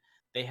 then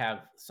they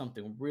have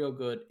something real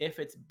good if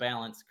it's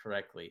balanced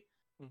correctly.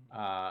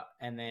 Mhm.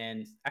 And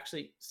then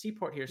actually,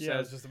 Seaport here Yeah, I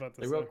was says just about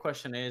to the real say.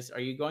 question is: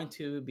 are you going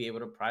to be able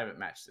to private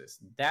match this?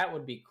 That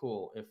would be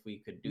cool if we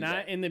could do Not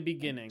that. in the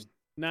beginning.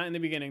 Not in the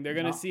beginning. They're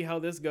gonna No, see how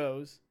this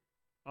goes.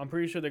 I'm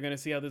pretty sure they're gonna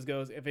see how this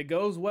goes. If it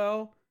goes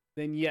well,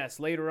 then yes,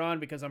 later on,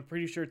 because I'm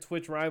pretty sure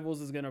Twitch Rivals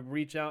is gonna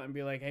reach out and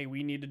be like, "Hey,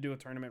 we need to do a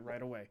tournament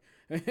right away,"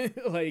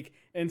 like,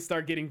 and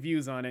start getting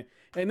views on it.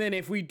 And then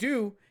if we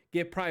do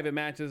get private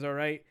matches, all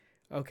right,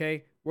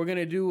 okay, we're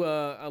gonna do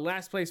a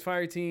last place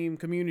fire team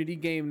community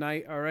game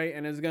night, all right,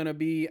 and it's gonna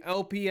be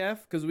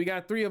LPF because we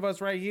got 3 of us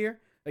right here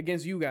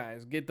against you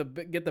guys. Get the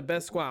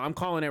best squad. I'm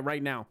calling it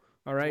right now.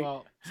 All right.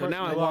 Well, So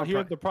now I well, want.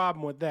 here's the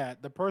problem with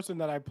that. The person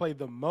that I play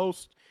the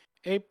most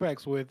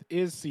Apex with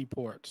is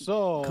Seaport.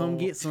 So Come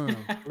get some.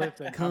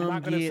 listen, I'm Come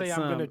not gonna get say I'm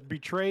gonna some.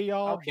 betray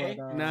y'all, okay.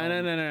 but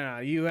No.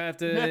 You have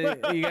to.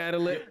 You gotta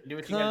let. Do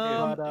what you gotta do.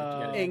 Come but Do what you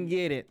gotta do. and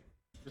get it.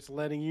 just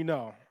letting you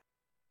know.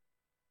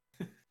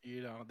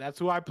 You know, that's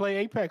who I play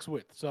Apex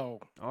with. So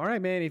All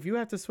right, man. If you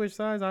have to switch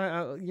sides,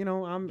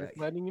 I'm. just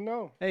letting you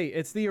know. Hey,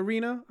 it's the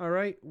arena. All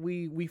right.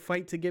 We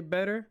fight to get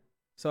better.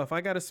 So if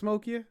I gotta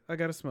smoke you, I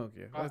gotta smoke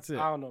you. That's it.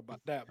 I don't know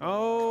about that. But,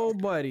 Oh,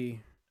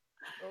 buddy.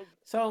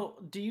 So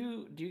do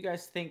you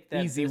guys think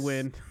that Easy this?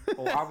 win.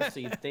 Well,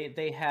 obviously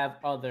they have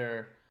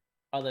other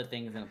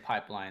things in the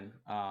pipeline.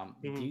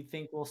 Do Mhm. you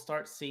think we'll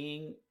start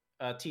seeing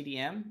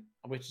TDM,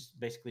 which is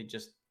basically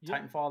just Yeah,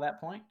 Titanfall at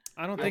that point?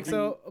 I don't I think think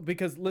so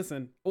because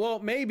listen, well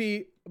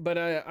maybe, but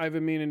I've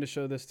been meaning to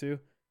show this too.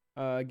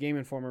 Game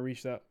Informer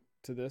reached out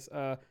to this.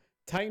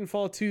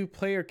 Titanfall 2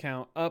 player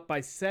count up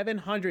by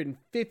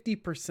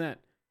 750%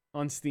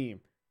 on Steam.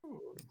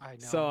 I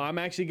So know. I'm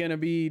actually gonna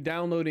be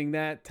downloading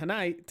that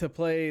tonight to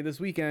play this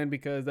weekend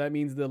because that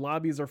means the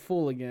lobbies are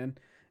full again.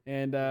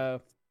 And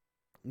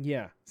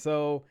yeah,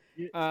 so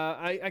Yeah.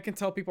 I can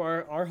tell people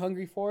are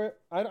hungry for it.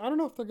 I don't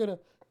know if they're gonna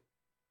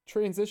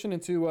transition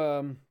into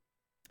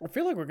I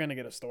feel like we're gonna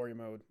get a story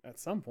mode at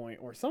some point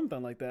or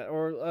something like that.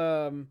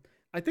 Or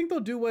I think they'll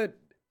do what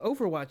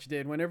Overwatch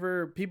did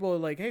whenever people are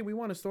like, hey, we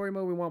want a story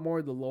mode, we want more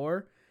of the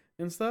lore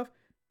and stuff.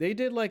 They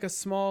did like a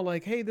small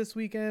like, hey, this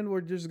weekend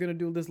we're just gonna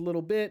do this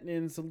little bit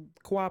and it's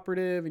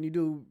cooperative and you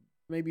do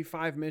maybe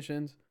 5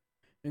 missions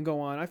and go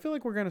on. I feel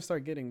like we're gonna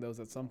start getting those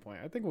at some point.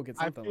 I think we'll get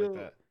I something like feel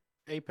that.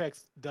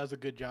 Apex does a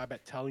good job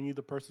at telling you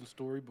the person's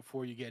story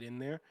before you get in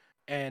there.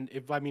 And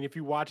if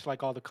you watch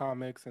like all the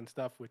comics and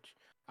stuff, which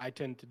I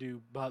tend to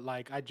do, but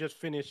like I just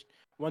finished.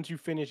 Once you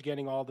finish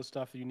getting all the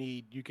stuff you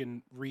need, you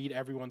can read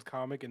everyone's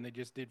comic, and they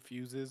just did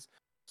Fuse's.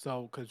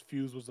 So because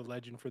Fuse was the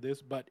legend for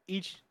this, but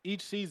each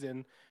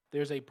season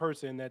there's a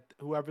person that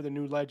whoever the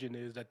new legend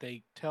is that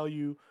they tell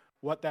you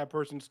what that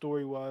person's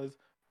story was,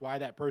 why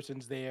that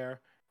person's there,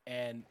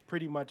 and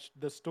pretty much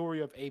the story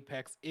of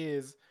Apex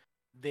is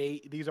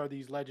these are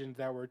these legends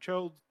that were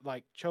chose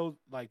like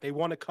they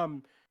want to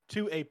come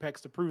to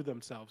Apex to prove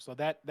themselves. So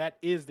that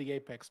is the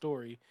Apex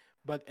story.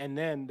 But and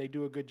then they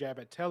do a good job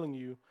at telling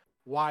you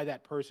why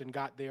that person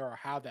got there or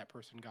how that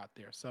person got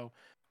there. So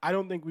I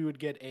don't think we would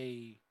get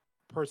a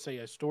per se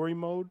a story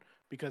mode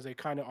because they're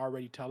kind of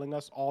already telling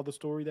us all the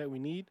story that we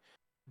need.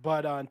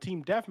 But on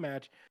Team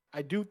Deathmatch,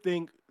 I do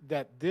think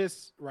that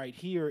this right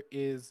here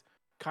is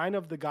kind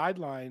of the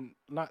guideline,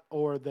 not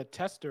or the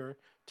tester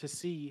to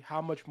see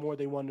how much more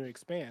they want to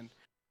expand.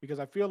 Because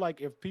I feel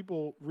like if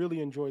people really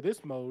enjoy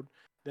this mode,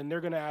 then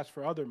they're going to ask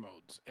for other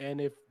modes.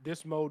 And if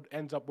this mode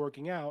ends up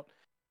working out,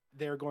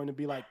 they're going to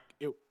be like,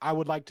 I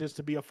would like this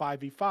to be a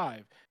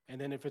 5v5.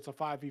 And then if it's a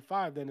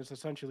 5v5, then it's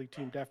essentially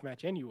team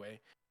deathmatch anyway.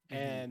 Mhm.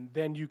 And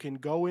then you can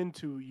go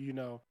into,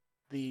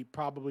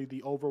 probably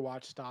the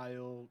Overwatch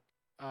style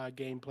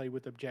gameplay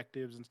with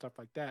objectives and stuff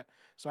like that.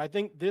 So I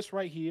think this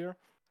right here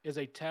is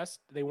a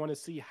test. They want to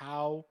see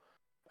how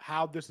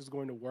this is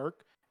going to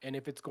work and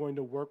if it's going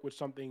to work with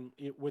something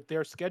with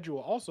their schedule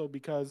also,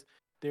 because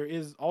there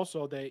is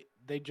also they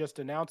just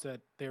announced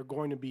that they're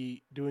going to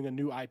be doing a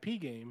new IP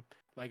game,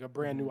 like a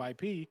brand new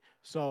IP.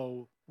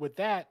 So with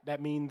that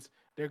means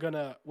they're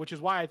gonna, which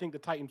is why I think the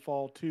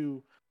Titanfall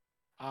 2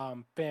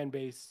 fan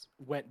base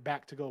went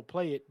back to go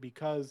play it,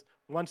 because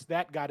once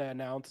that got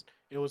announced,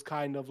 it was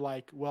kind of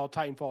like, well,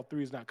 Titanfall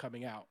 3 is not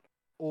coming out,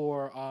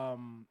 or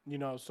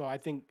so I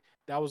think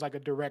that was like a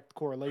direct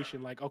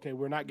correlation. Like, okay,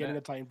 we're not getting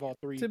a Titanfall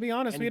 3. To be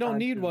honest, we don't anytime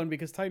need soon. one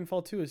because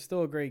Titanfall 2 is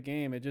still a great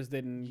game. It just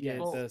didn't Yes.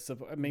 get Well, the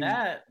support. I mean,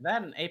 that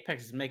and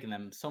Apex is making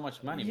them so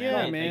much money, man.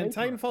 yeah, No, man. they-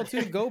 Titanfall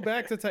 2, go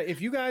back to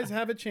if you guys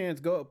have a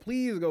chance,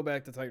 please go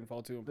back to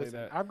Titanfall 2 and play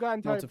Listen, that I've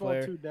gotten Titanfall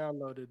multiplayer. 2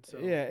 downloaded, so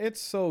Yeah,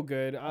 it's so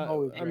good. I'm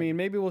always I ready. mean,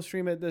 maybe we'll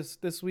stream it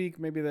this week.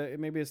 Maybe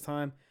it's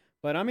time.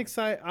 But I'm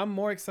excited. I'm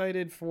more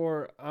excited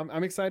for.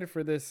 I'm excited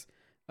for this,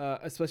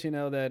 especially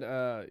now that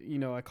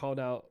I called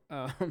out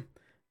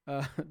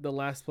the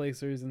last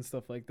placers and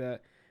stuff like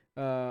that.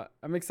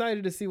 I'm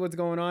excited to see what's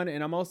going on,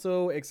 and I'm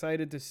also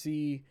excited to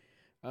see.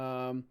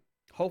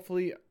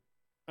 Hopefully,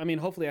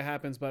 hopefully it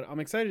happens. But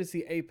I'm excited to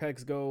see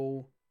Apex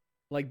go,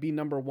 like, be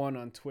number 1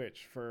 on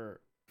Twitch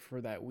for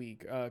that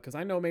week. Because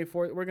I know May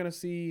 4th we're gonna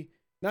see,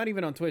 not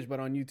even on Twitch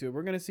but on YouTube,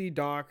 we're gonna see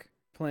Doc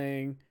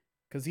playing.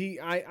 Because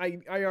I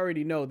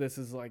already know this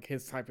is like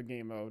his type of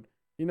game mode.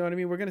 You know what I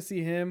mean? We're gonna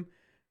see him.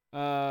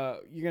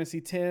 You're gonna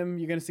see Tim.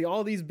 You're gonna see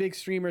all these big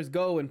streamers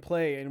go and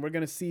play, and we're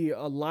gonna see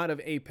a lot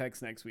of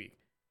Apex next week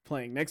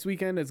playing. Next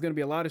weekend, there's gonna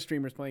be a lot of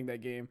streamers playing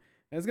that game,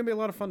 and it's gonna be a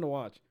lot of fun to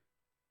watch.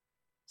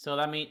 So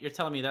that mean you're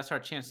telling me that's our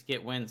chance to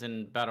get wins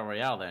in Battle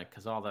Royale then,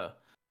 because all the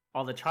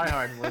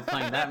tryhards were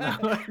playing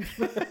that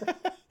mode.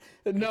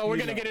 No, we're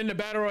gonna get into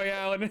Battle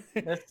Royale,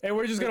 and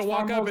we're just gonna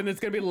walk up, and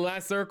it's gonna be the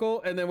last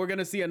circle, and then we're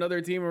gonna see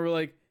another team, and we're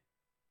like,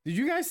 "Did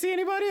you guys see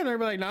anybody?" And they're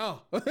like,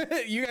 "No,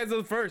 you guys are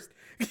the first."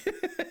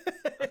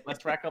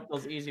 Let's rack up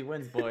those easy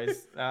wins,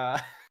 boys.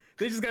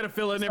 They just gotta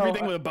fill in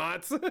everything with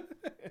bots.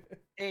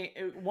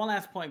 Hey, one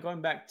last point,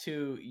 going back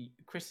to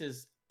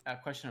Chris's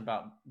question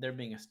about there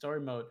being a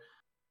story mode.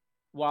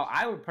 While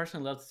I would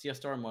personally love to see a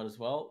story mode as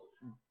well,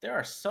 there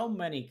are so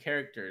many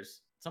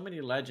characters, so many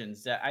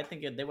legends that I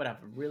think they would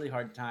have a really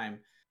hard time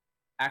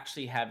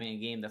actually having a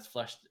game that's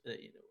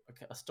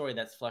a story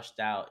that's fleshed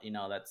out,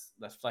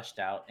 that's fleshed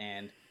out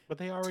and but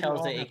they already tells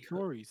all a have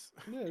stories.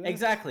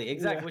 exactly,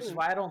 yeah. which is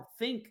why I don't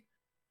think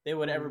they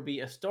would ever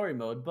be a story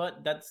mode.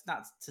 But that's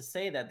not to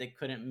say that they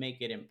couldn't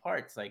make it in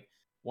parts. Like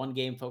one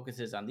game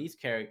focuses on these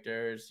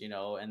characters,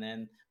 and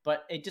then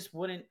but it just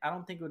wouldn't. I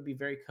don't think it would be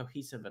very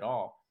cohesive at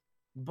all.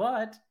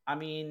 But I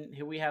mean,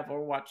 here we have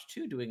Overwatch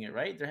 2 doing it,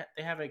 right?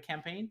 They have a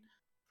campaign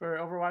for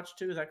Overwatch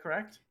 2. Is that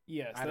correct?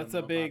 Yes, I don't that's a know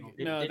about big all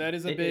no. that. That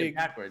is a They did it big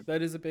backwards.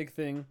 that is a big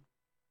thing,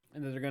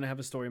 and that they're gonna have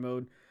a story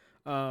mode,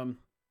 um,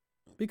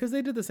 because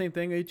they did the same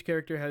thing. Each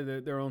character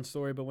had their own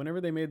story, but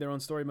whenever they made their own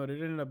story mode,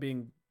 it ended up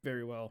being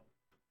very well.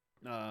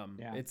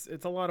 Yeah. It's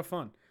a lot of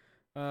fun.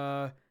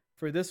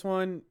 For this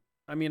one,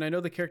 I mean, I know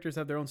the characters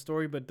have their own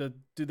story, but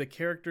do the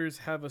characters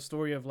have a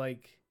story of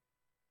like,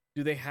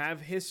 do they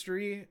have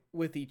history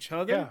with each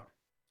other? Yeah,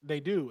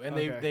 they do, and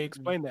Okay. they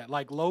explain that.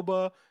 Like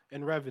Loba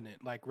and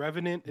Revenant. Like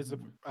Revenant is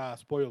Mhm. a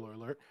spoiler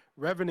alert.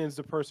 Revenant is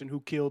the person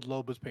who killed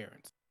Loba's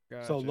parents.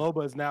 So Gotcha.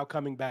 Loba is now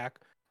coming back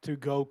to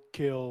go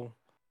kill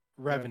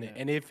Revenant.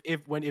 Revenant.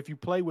 And if you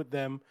play with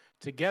them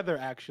together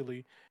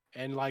actually,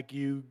 and like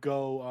you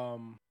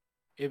go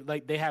if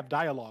like they have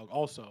dialogue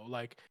also.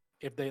 Like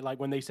if they like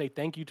when they say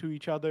thank you to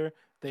each other,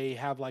 they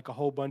have like a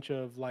whole bunch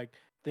of like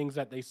things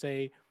that they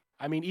say.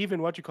 I mean,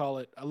 even what you call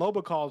it,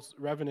 Loba calls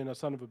Revenant a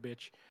son of a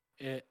bitch.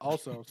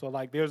 Also, so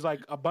like there's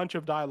like a bunch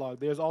of dialogue.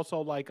 There's also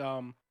like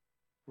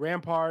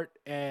Rampart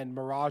and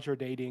Mirage are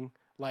dating.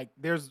 Like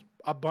there's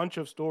a bunch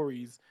of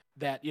stories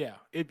that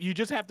if you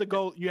just have to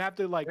go, you have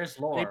to like There's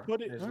they lore.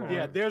 put it There's Alright.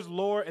 lore. there's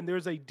lore and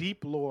there's a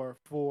deep lore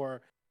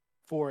for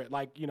it.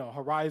 Like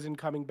Horizon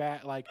coming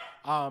back. Like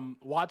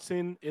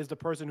Watson is the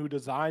person who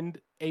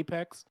designed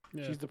Apex.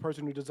 Yeah. She's the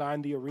person who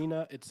designed the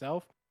arena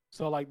itself.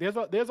 So like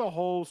there's a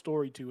whole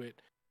story to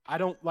it. I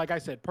don't like I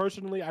said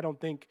personally. I don't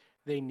think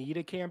they need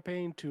a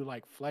campaign to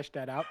like flesh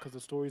that out because the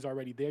story's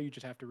already there. You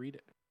just have to read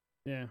it.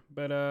 Yeah,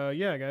 but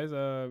yeah, guys.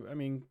 I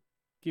mean,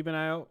 keep an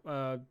eye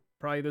out.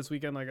 Probably this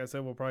weekend, like I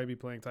said, we'll probably be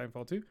playing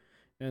Titanfall 2,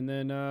 and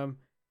then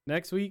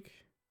next week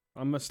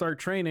I'm gonna start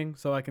training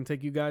so I can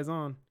take you guys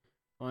on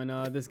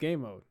this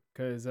game mode.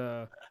 Cause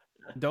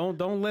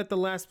don't let the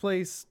last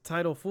place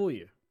title fool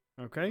you.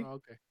 Okay. Oh,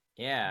 okay.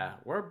 Yeah,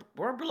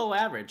 we're below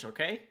average,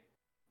 okay?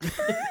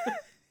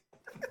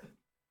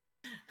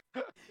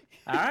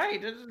 All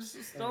right,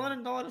 just don't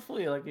let it fool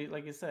you,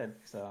 like you said.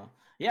 So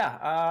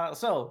yeah,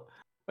 so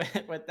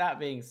with that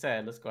being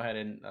said, let's go ahead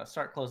and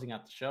start closing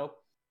out the show.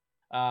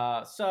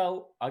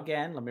 So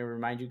again, let me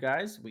remind you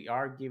guys, we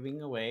are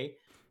giving away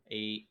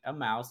a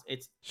mouse.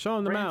 It's Show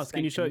them the brand mouse.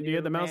 Can you show? spanking Do you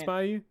have the new, mouse man.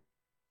 by you?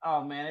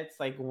 Oh man, it's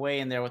like way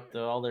in there with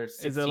all their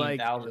Is it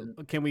like?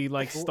 16,000. Can we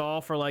like stall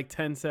for like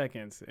 10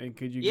 seconds? And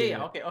could you? Yeah, get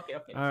yeah, it?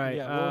 okay. All right.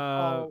 Yeah,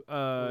 we'll call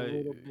a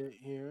little bit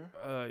here.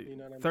 You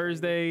know what I'm saying?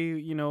 Thursday,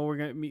 we're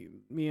gonna me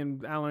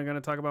and Alan are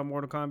gonna talk about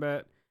Mortal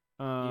Kombat.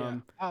 Yeah.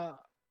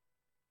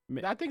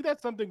 I think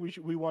that's something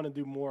we want to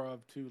do more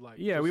of too. Like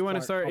Yeah, just we want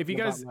to start. If you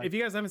talking guys about, if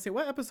you guys haven't seen,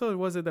 what episode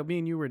was it that me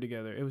and you were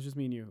together? It was just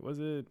me and you. Was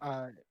it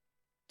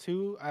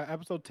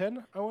episode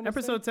 10? I want to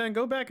episode 10?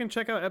 Go back and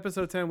check out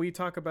episode 10. We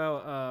talk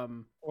about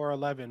or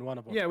 11, one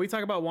of them. yeah, we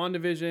talk about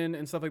WandaVision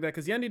and stuff like that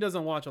because Yendi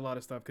doesn't watch a lot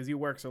of stuff because he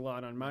works a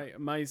lot on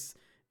mice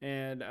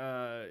and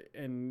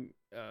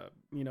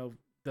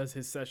does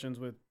his sessions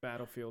with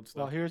Battlefield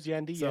stuff. Well, here's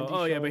Yendi. So,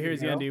 Yendi but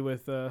here's Yendi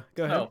with go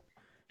ahead. So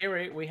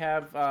here we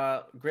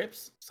have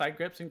grips, side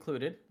grips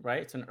included,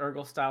 right? It's an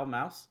Ergo style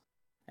mouse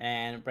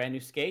and brand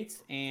new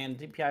skates and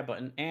DPI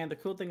button. And the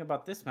cool thing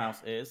about this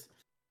mouse is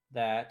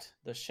that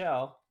the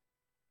shell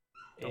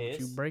Don't you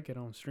is break it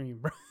on stream,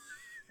 bro.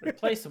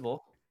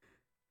 replaceable.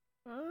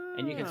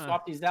 And you can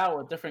swap these out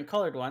with different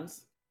colored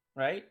ones,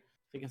 right?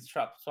 So you can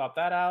swap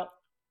that out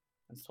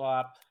and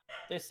swap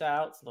this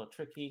out. It's a little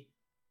tricky.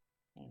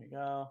 There we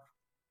go.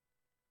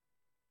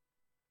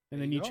 And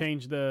There then you you go.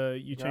 change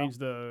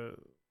the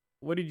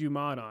what did you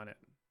mod on it?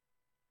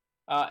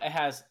 It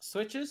has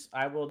switches.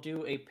 I will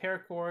do a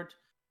paracord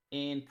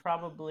in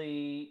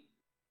probably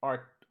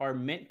our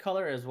mint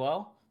color as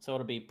well. So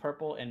it'll be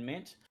purple and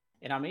mint.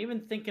 And I'm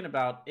even thinking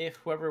about if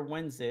whoever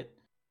wins it,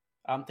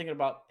 I'm thinking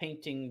about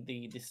painting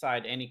the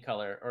side any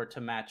color or to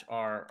match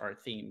our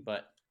theme.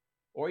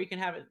 Or you can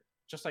have it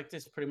just like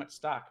this, pretty much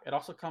stock. It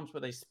also comes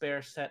with a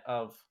spare set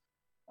of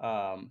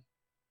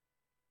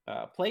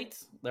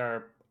plates.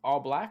 They're all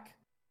black.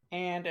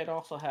 And it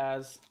also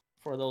has,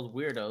 for those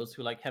weirdos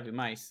who like heavy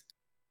mice,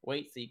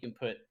 weights that you can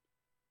put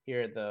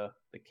here at the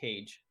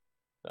cage.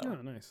 So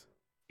Oh, nice.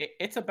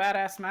 it's a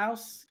badass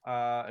mouse.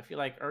 If you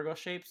like ergo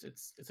shapes,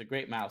 it's a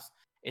great mouse.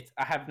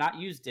 I have not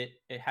used it.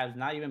 It has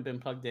not even been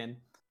plugged in,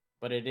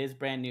 but it is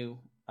brand new.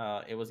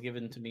 It was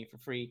given to me for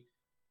free.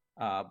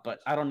 But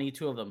I don't need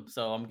two of them,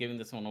 so I'm giving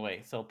this one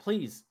away. So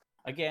please,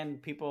 again,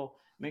 people,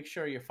 make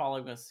sure you're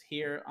following us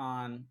here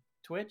on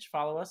Twitch.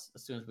 Follow us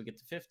as soon as we get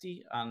to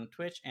 50 on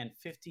Twitch and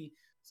 50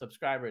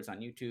 subscribers on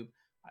YouTube.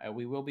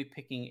 We will be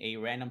picking a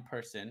random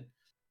person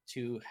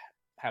to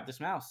have this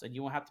mouse, and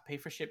you won't have to pay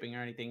for shipping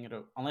or anything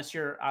unless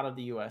you're out of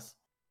the US.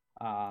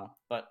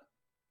 But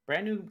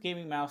brand new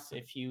gaming mouse.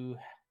 If you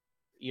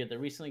either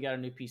recently got a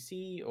new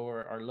PC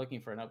or are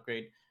looking for an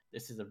upgrade,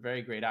 this is a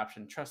very great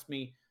option. Trust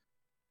me.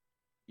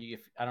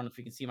 I don't know if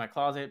you can see my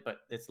closet, but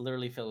it's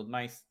literally filled with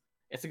mice.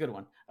 It's a good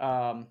one.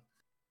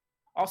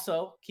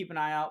 Also, keep an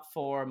eye out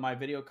for my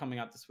video coming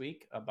out this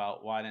week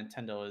about why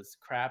Nintendo is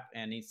crap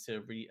and needs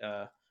to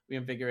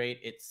reinvigorate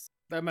its.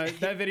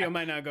 That video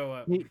might not go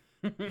up.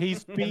 He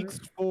speaks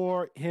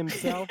for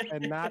himself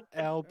and not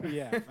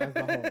LPF as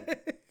a whole.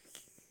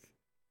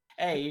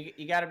 Hey,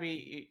 you gotta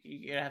be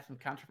you gotta have some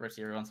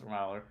controversy every once in a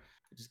while, or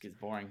it just gets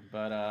boring.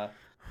 But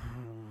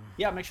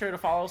yeah, make sure to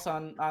follow us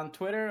on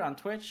Twitter, on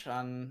Twitch,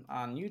 on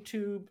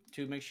YouTube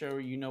to make sure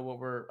you know what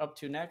we're up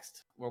to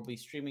next. We'll be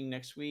streaming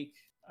next week.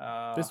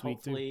 This week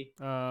Hopefully,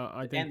 too.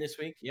 I think. And this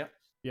week, yep.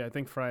 Yeah, I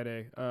think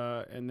Friday.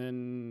 And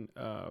then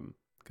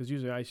because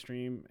usually I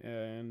stream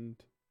and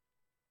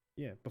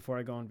yeah, before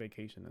I go on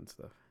vacation and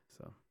stuff.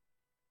 So.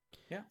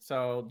 Yeah.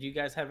 So, do you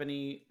guys have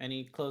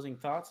any closing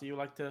thoughts that you would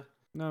like to?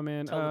 No,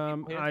 man.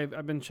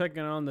 I've been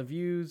checking on the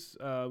views.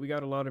 We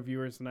got a lot of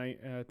viewers tonight.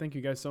 Thank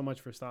you guys so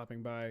much for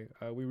stopping by.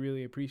 We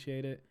really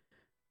appreciate it.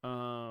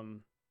 Yeah,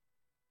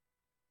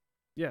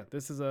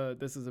 this is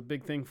a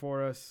big thing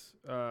for us.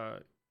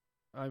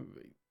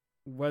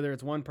 Whether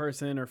it's one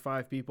person or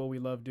 5 people, we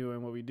love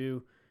doing what we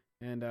do,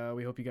 and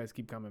we hope you guys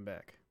keep coming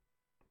back.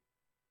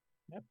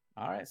 Yep.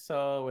 All right.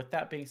 So with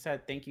that being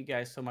said, thank you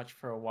guys so much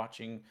for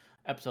watching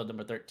episode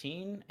number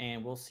 13,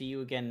 and we'll see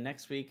you again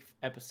next week,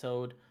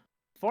 episode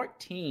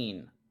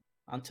 14.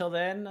 Until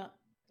then,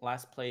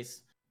 last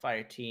place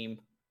Fire Team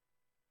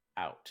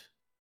out.